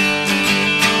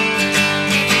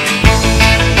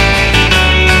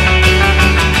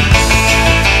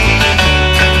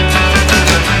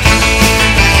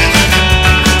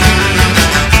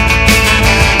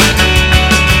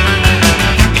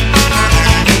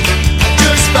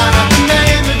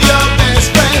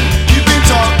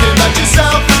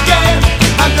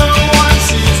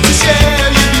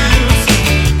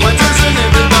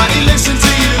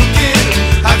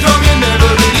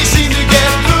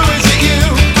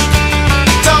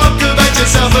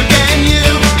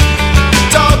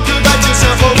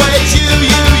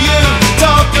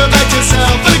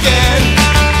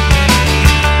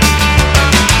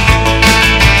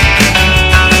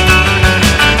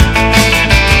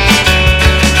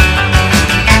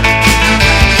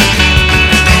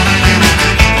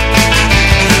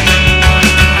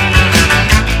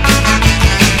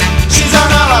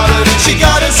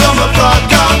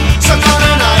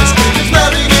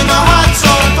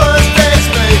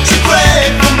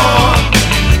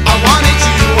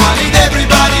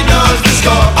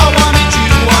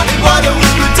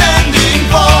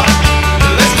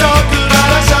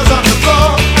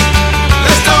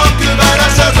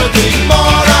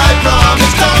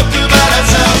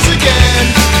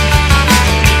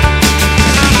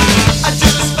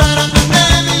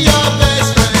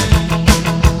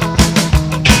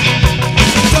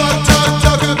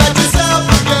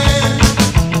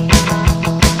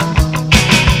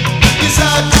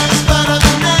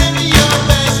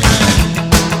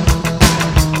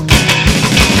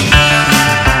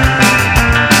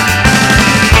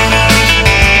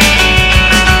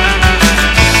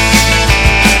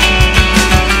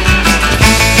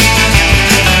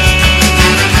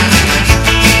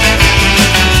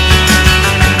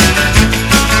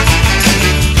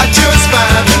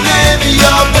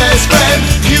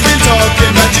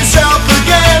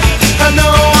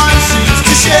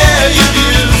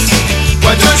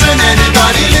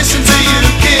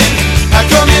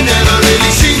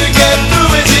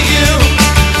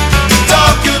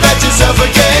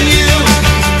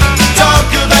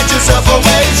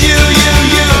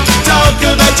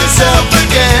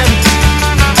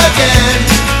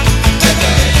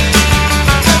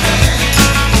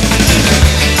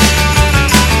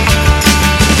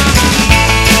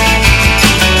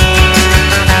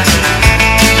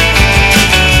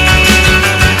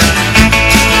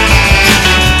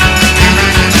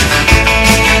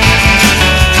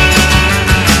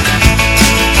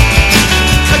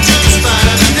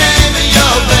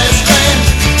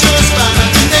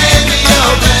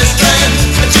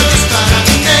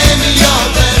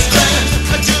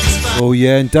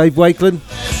 Yeah, and Dave Wakeland,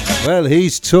 well,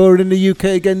 he's touring in the UK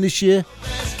again this year,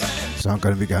 so I'm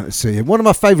going to be going to see him. One of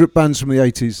my favourite bands from the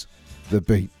 80s, The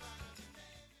Beat.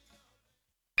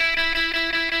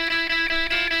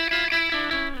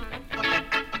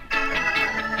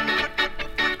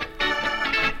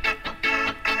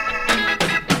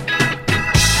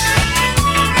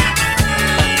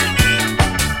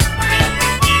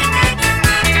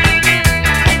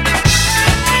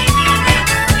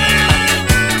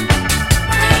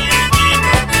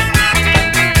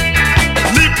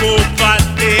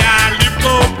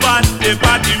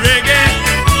 Body reggae.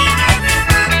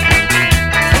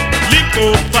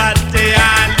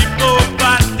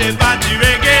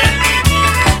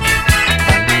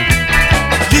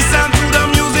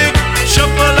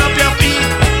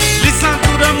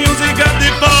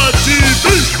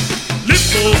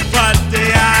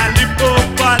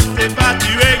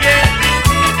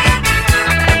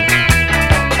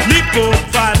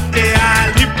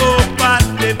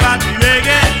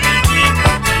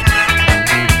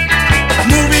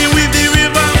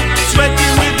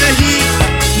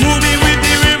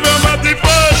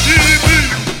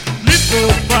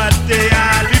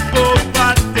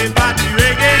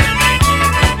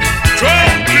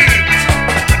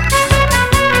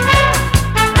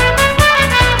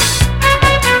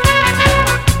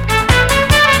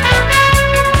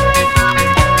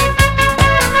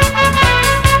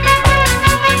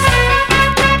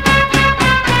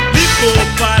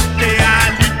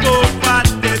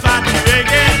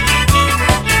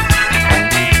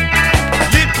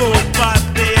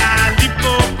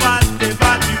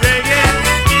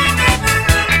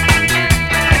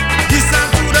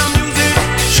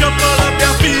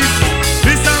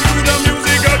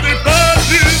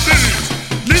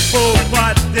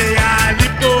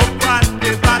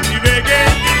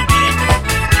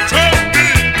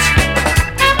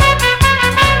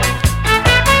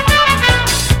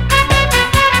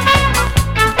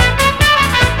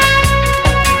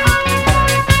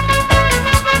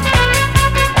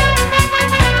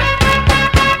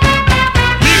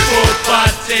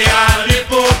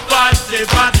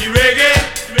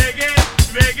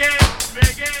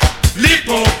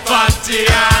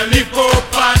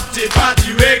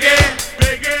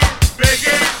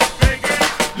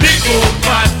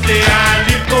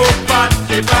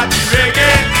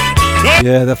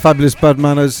 Yeah, the fabulous Bad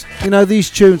Manners. You know, these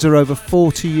tunes are over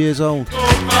 40 years old.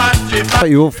 Bet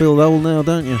you all feel old now,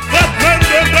 don't you?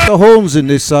 The horns in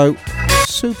this, though,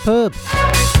 superb.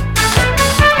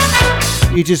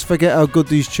 You just forget how good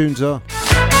these tunes are.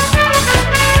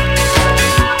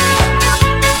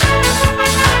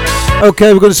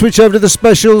 Okay, we're going to switch over to the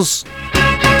specials.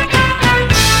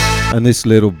 And this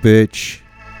little bitch.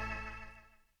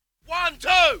 1, 2.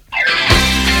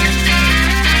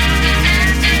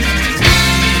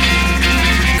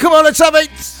 Come on, let's have it.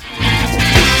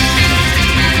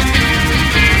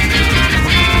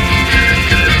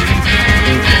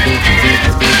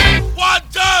 1,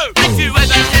 2. If you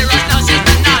ever hear a noise in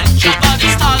the night, your body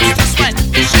starts to sweat,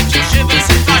 it shakes your shivers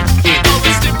in fright. You know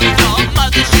it's stupid, your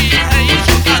mother, she hates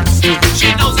your guts. She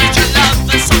knows that you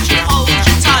love her, so she holds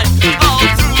you tight all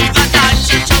through the night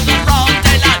until the broad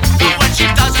daylight. But when she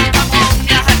doesn't come home,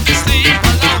 you have to sleep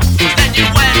alone. Then you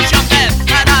wet your bed,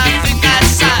 and I think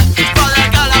that's sad. For a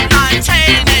girl of 19,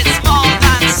 it's more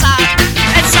than sad.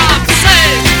 It's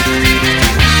absurd.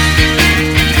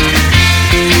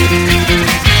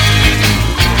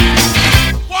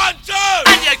 1, 2.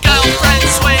 And your girlfriend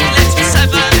swing little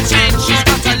 17. She's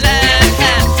got a leg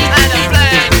hair and a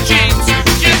flare jeans.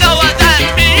 You know what that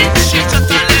means? She's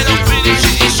just a little pretty.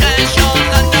 She shares your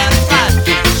London flat.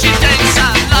 She thinks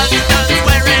that London's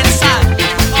where it's at.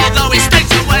 Although it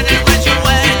stinks of when you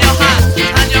wear your hat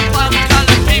and your plum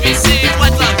coloured PVC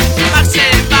wetlock. Maxi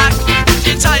Mac,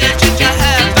 you tie your ginger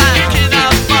hair back in a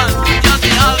bun. You're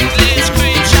the ugliest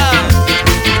creature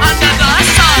under the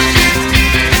sun.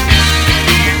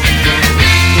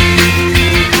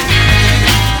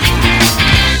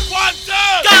 1, 2.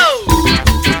 Go!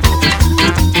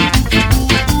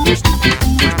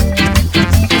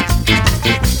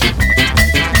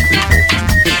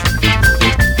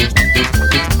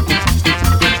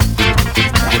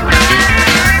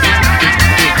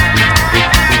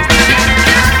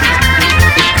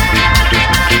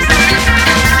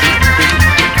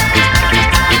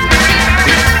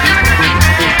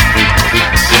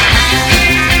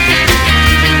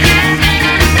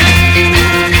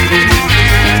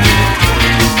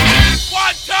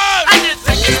 And you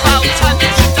think it's about time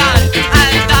that you died,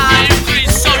 and I agree,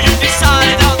 so you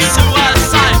decide on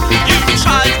suicide. You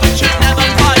tried, but you never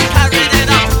quite carried it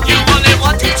out. You only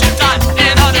wanted to die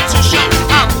in order to show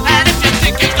up. And if you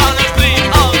think it's gonna be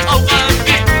all over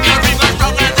me, you're even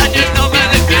wronger than you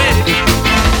normally be.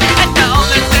 And the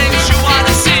only things you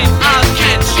wanna see are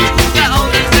kids. The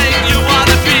only thing you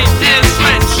wanna be is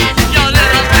rich. Your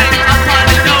little thing up on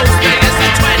your nose, big as a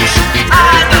twitch.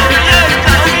 I know you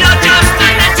know you're just a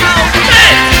little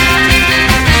bitch.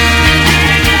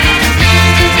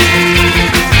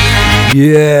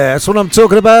 Yeah, that's what I'm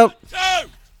talking about.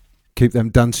 Keep them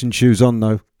dancing shoes on,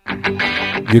 though.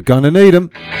 You're gonna need them.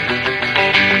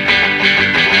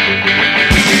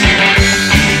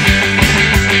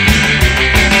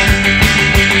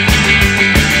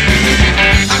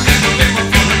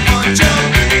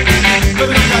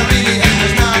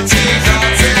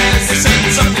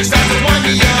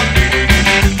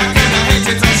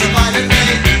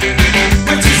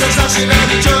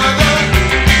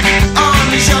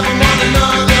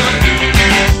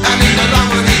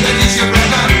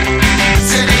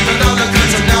 Said even though the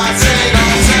cuts are not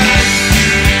said,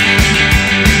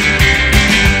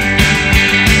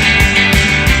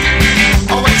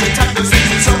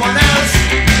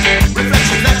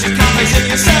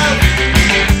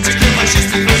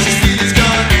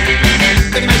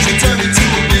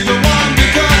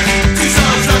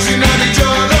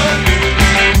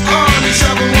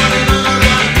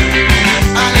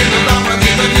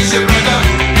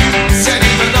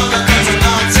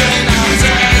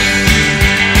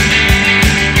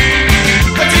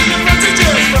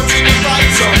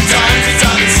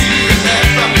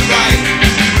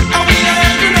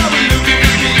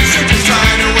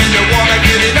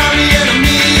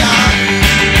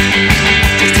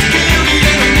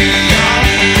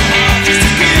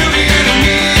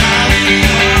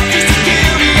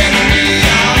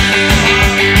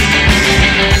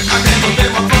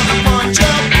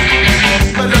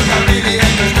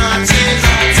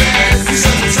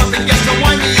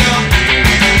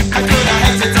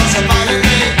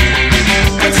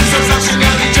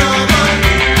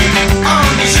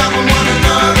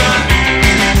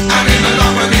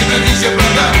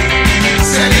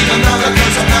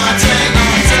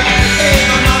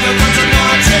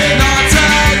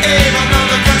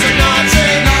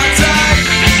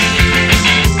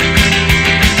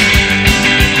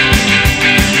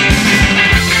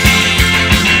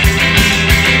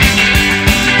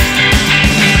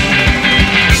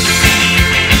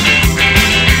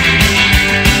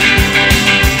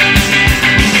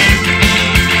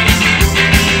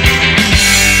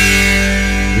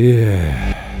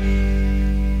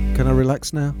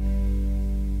 tracks now?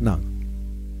 No.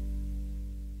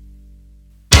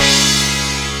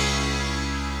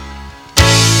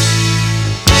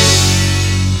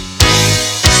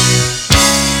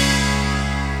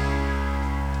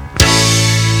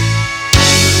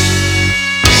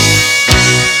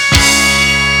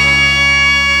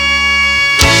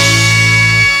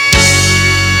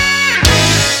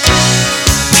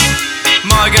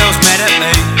 My girl's mad at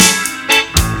me.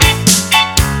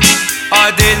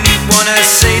 I didn't wanna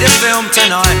see the film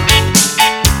tonight.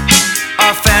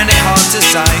 I found it hard to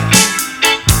say.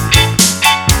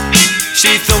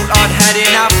 She thought I'd had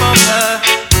enough of her.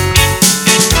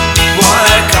 Why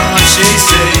can't she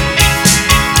see?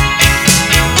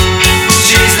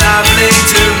 She's lovely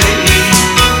to me,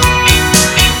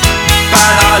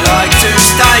 but I like to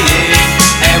stay in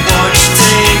and watch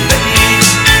TV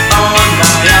on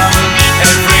my own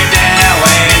every now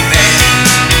and then.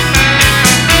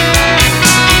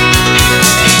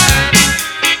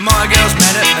 My girl's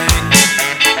mad at me.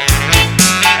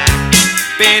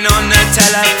 Been on the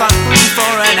telephone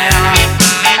for an hour.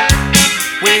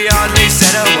 We hardly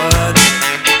said a word.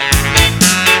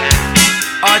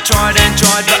 I tried and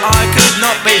tried, but I could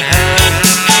not be heard.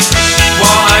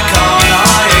 Why can't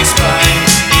I explain?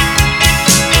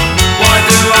 Why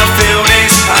do I feel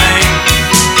this pain?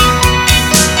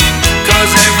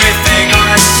 'Cause everything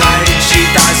I say she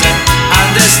doesn't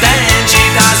understand. She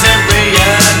doesn't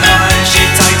realise. She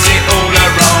takes it all the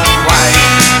wrong way.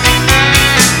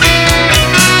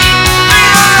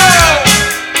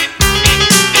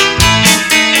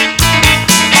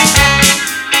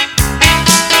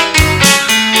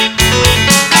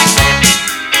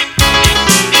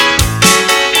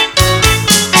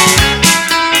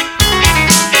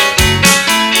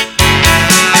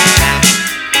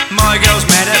 My girl's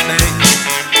mad at me.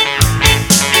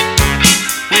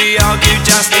 We argued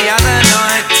just the other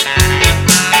night.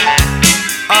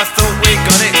 I thought we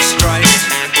got it straight.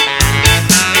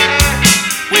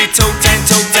 We talked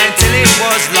until it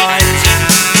was light.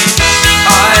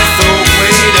 I thought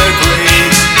we'd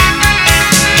agreed.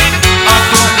 I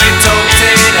thought we talked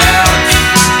it out.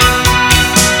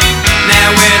 Now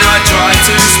when I try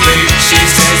to speak, she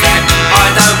says that I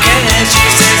don't care. She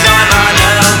says I'm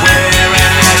unaware,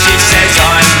 and now she says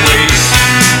I'm weak.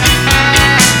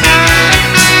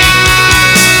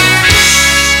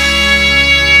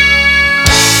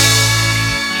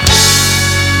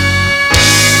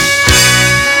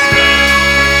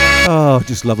 Oh,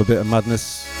 just love a bit of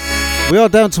madness. We are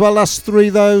down to our last three,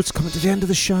 though. It's coming to the end of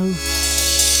the show.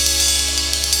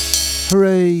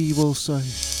 Hooray, you will say.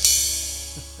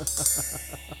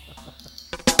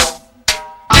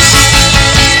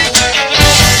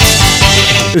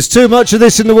 There's too much of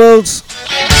this in the world.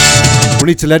 We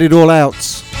need to let it all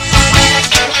out.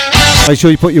 Make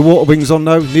sure you put your water wings on,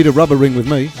 though. Need a rubber ring with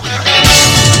me.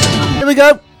 Here we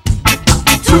go.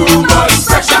 Too much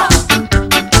pressure.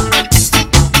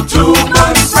 Too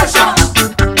much pressure.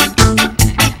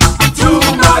 Too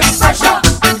much pressure.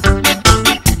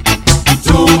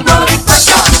 Too much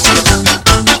pressure.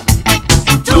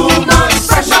 Too much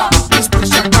pressure. This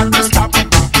pressure got to stop.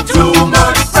 Too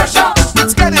much pressure.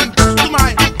 It's getting to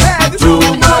my head. Too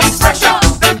much pressure.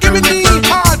 They're giving me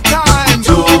hard time.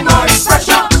 Too much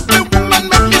pressure. The woman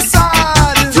make me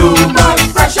sad. Too much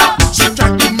pressure. She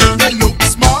tried to make me look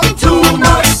small. Too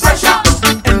much pressure.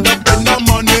 End up with no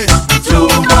money. Too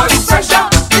much pressure.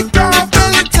 It can't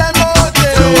feel it emoji.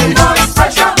 Too much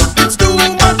pressure. It's too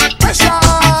much pressure.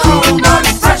 Too much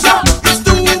pressure. It's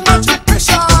too much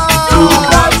pressure. Too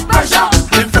much pressure.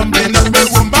 Live from being up a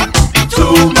woman.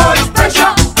 Too much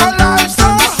pressure. Our life's so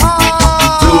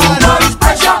hard. Too much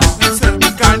pressure.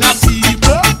 Certain kind of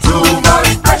people. Too much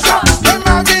pressure. Them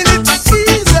having it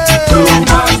easy. Too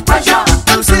much pressure.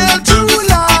 Them sail through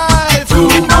life. Too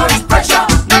much pressure.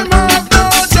 Them have no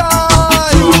joy.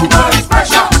 Too much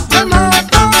pressure. Them have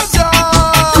no joy.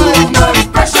 Too much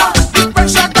pressure. The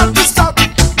pressure got to stop.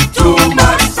 Too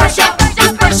much pressure. The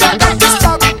pressure got to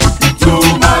stop. Too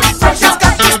much pressure.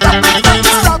 Got to stop. Got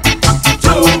to stop.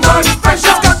 Too much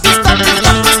pressure. Got to stop.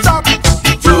 Got to stop.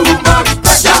 Too much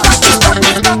pressure. Got to stop.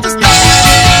 Got to stop.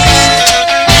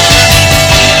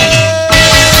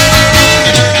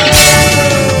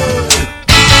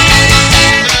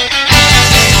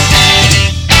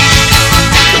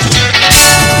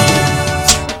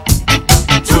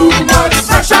 Too much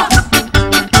pressure.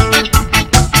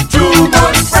 Too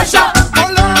much pressure. Oh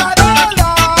Lord, oh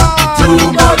Lord. Too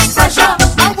much pressure.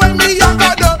 And when me a go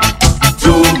do.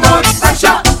 Too much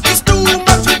pressure. It's too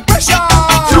much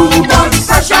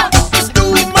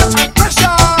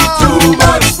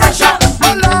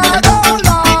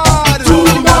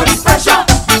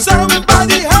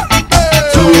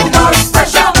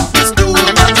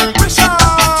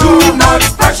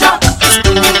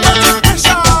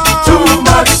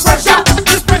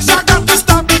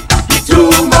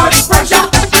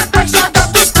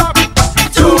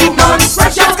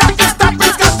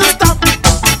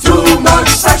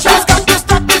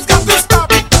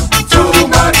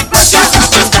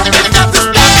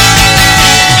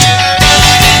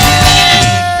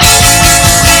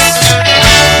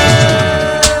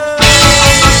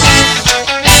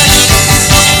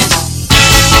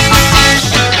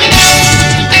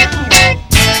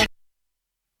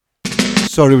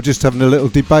Sorry, we're just having a little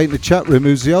debate in the chat room.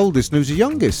 Who's the oldest and who's the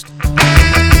youngest?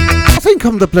 I think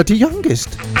I'm the bloody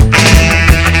youngest. Mirror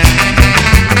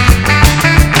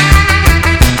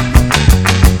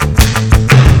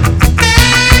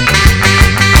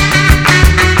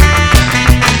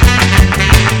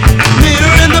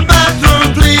in the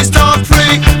bathroom, please don't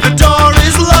freak. The door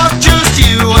is locked, just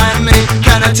you and me.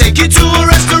 Can I take you to a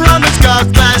restaurant that's got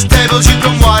glass tables? You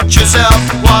can watch yourself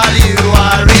while you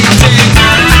are eating.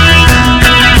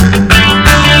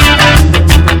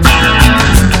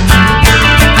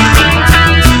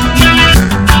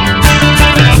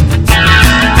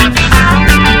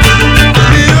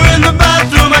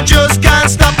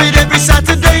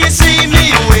 Saturday you see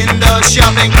me window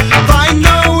shopping. Find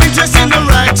no interest in the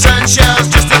racks and shelves,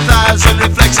 just 1,000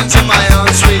 reflections in my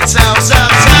own sweet self.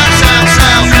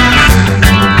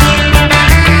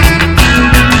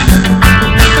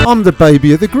 I'm the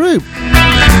baby of the group.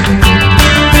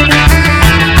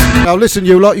 Now listen,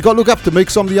 you lot, you got to look after me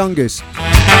because I'm the youngest.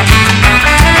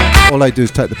 All they do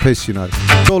is take the piss, you know.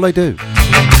 That's all they do.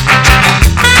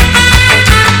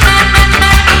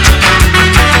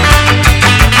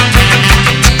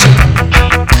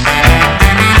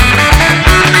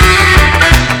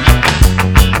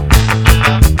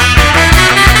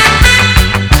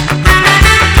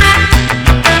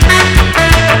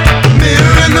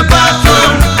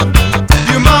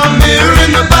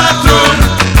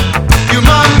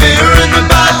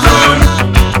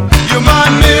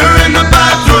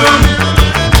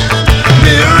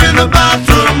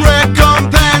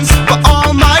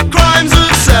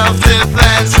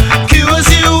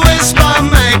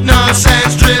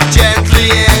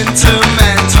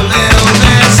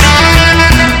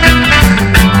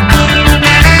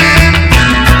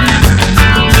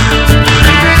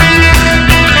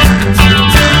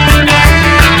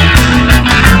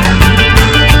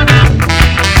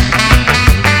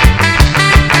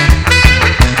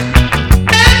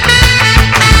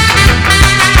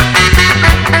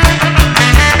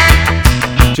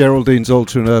 Geraldine's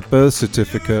altering her birth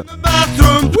certificate.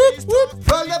 Bathroom,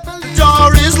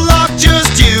 door is locked,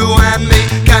 just you and me.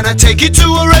 Can I take you to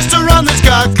a restaurant that's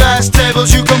got glass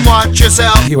tables? You can watch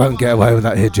yourself. You won't get away with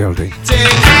that here, Geraldine.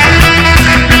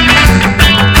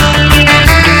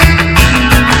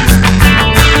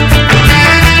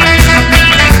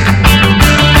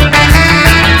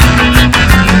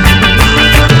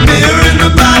 Mirror in the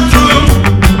bathroom.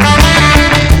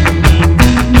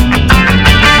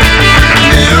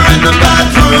 Mirror in the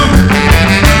bathroom.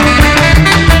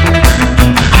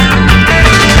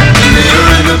 Mirror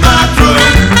in the bathroom.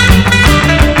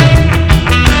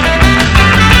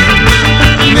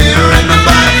 Mirror in the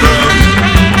bathroom.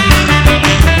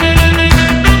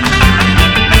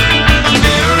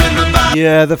 Mirror in the bathroom.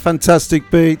 Yeah, the fantastic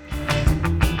beat.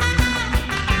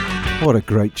 What a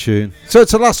great tune. So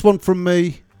it's the last one from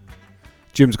me.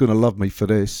 Jim's going to love me for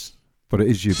this, but it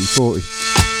is UB40.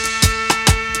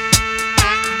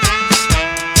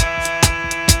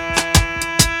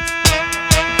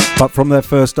 But from their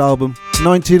first album,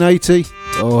 1980.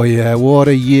 Oh yeah, what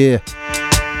a year.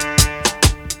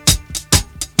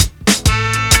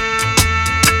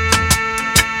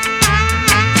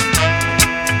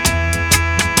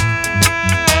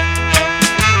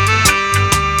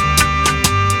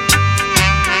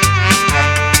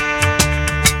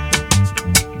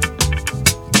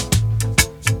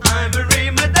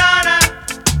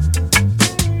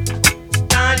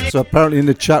 So apparently in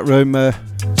the chat room,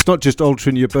 it's not just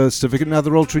altering your birth certificate, now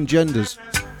they're altering genders.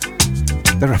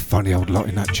 They're a funny old lot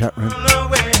in that chat room.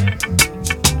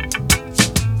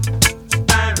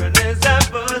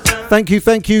 Thank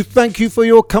you for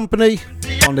your company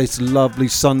on this lovely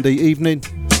Sunday evening.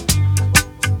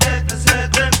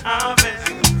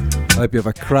 Hope you have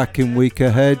a cracking week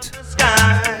ahead.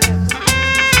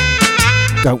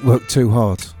 Don't work too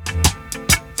hard.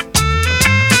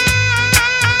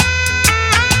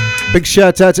 Big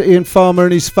shout out to Ian Farmer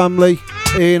and his family.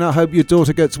 Ian, I hope your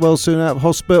daughter gets well soon out of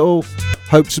hospital.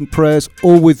 Hopes and prayers,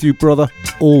 all with you, brother.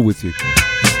 All with you.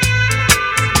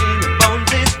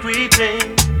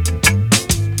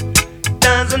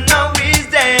 Doesn't know he's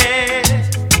dead.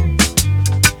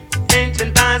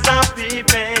 Ancient eyes are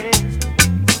peeping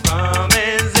from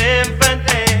his infant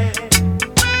head.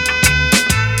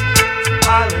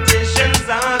 Politicians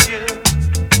argue,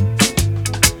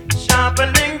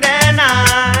 sharpening their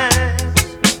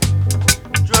knives,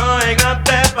 drawing up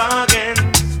their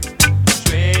bargains,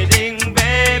 trading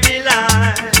baby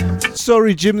lives.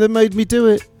 Sorry, Jim, they made me do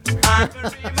it. I'm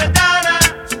a prima donna,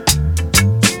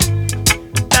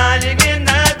 dying in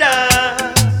the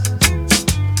dust,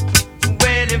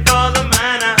 waiting for the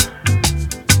manna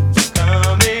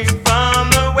coming from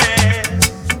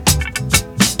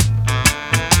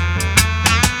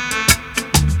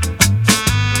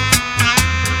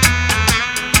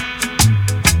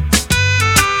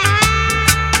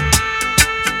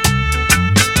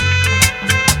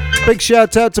Big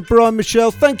shout out to Brian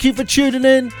Michelle. Thank you for tuning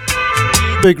in.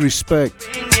 Big respect.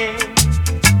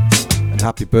 And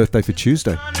happy birthday for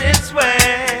Tuesday. Its way,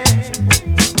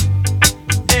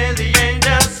 hear the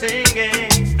angels singing.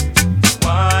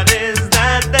 What is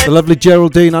that? The lovely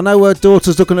Geraldine. I know her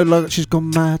daughter's looking at her like she's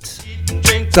gone mad.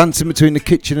 Dancing between the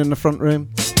kitchen and the front room.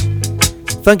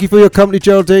 Thank you for your company,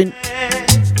 Geraldine.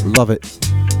 Love it.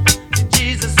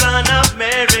 Jesus, son of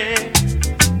Mary,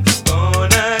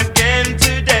 born again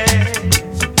today.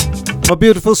 My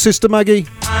beautiful sister Maggie.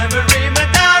 I'm Marie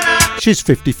Madonna, She's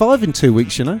 55 in 2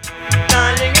 weeks, you know.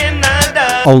 lying in the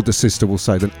dust Older sister will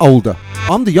say then. Older.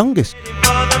 I'm the youngest. for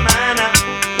the manna.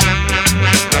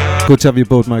 Good to have you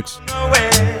aboard, Mags. I'm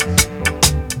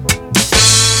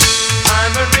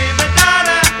Marie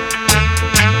Madonna,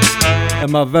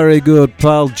 And my very good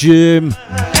pal Jim.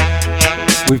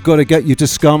 We've got to get you to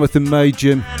Skarmouth in May,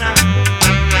 Jim.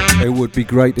 It would be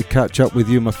great to catch up with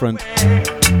you, my friend.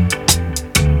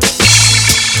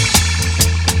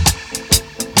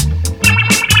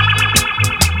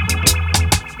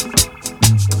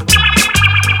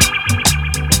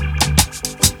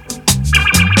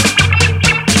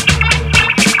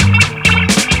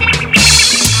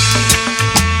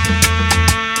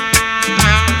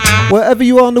 Wherever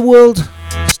you are in the world,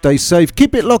 stay safe,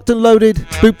 keep it locked and loaded.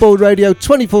 Bootboy Radio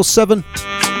 24/7.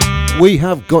 We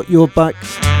have got your back.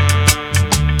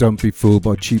 Don't be fooled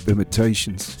by cheap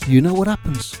imitations. You know what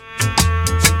happens.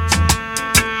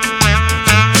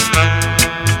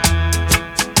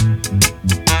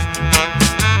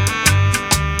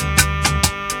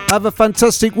 Have a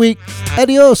fantastic week.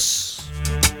 Adios.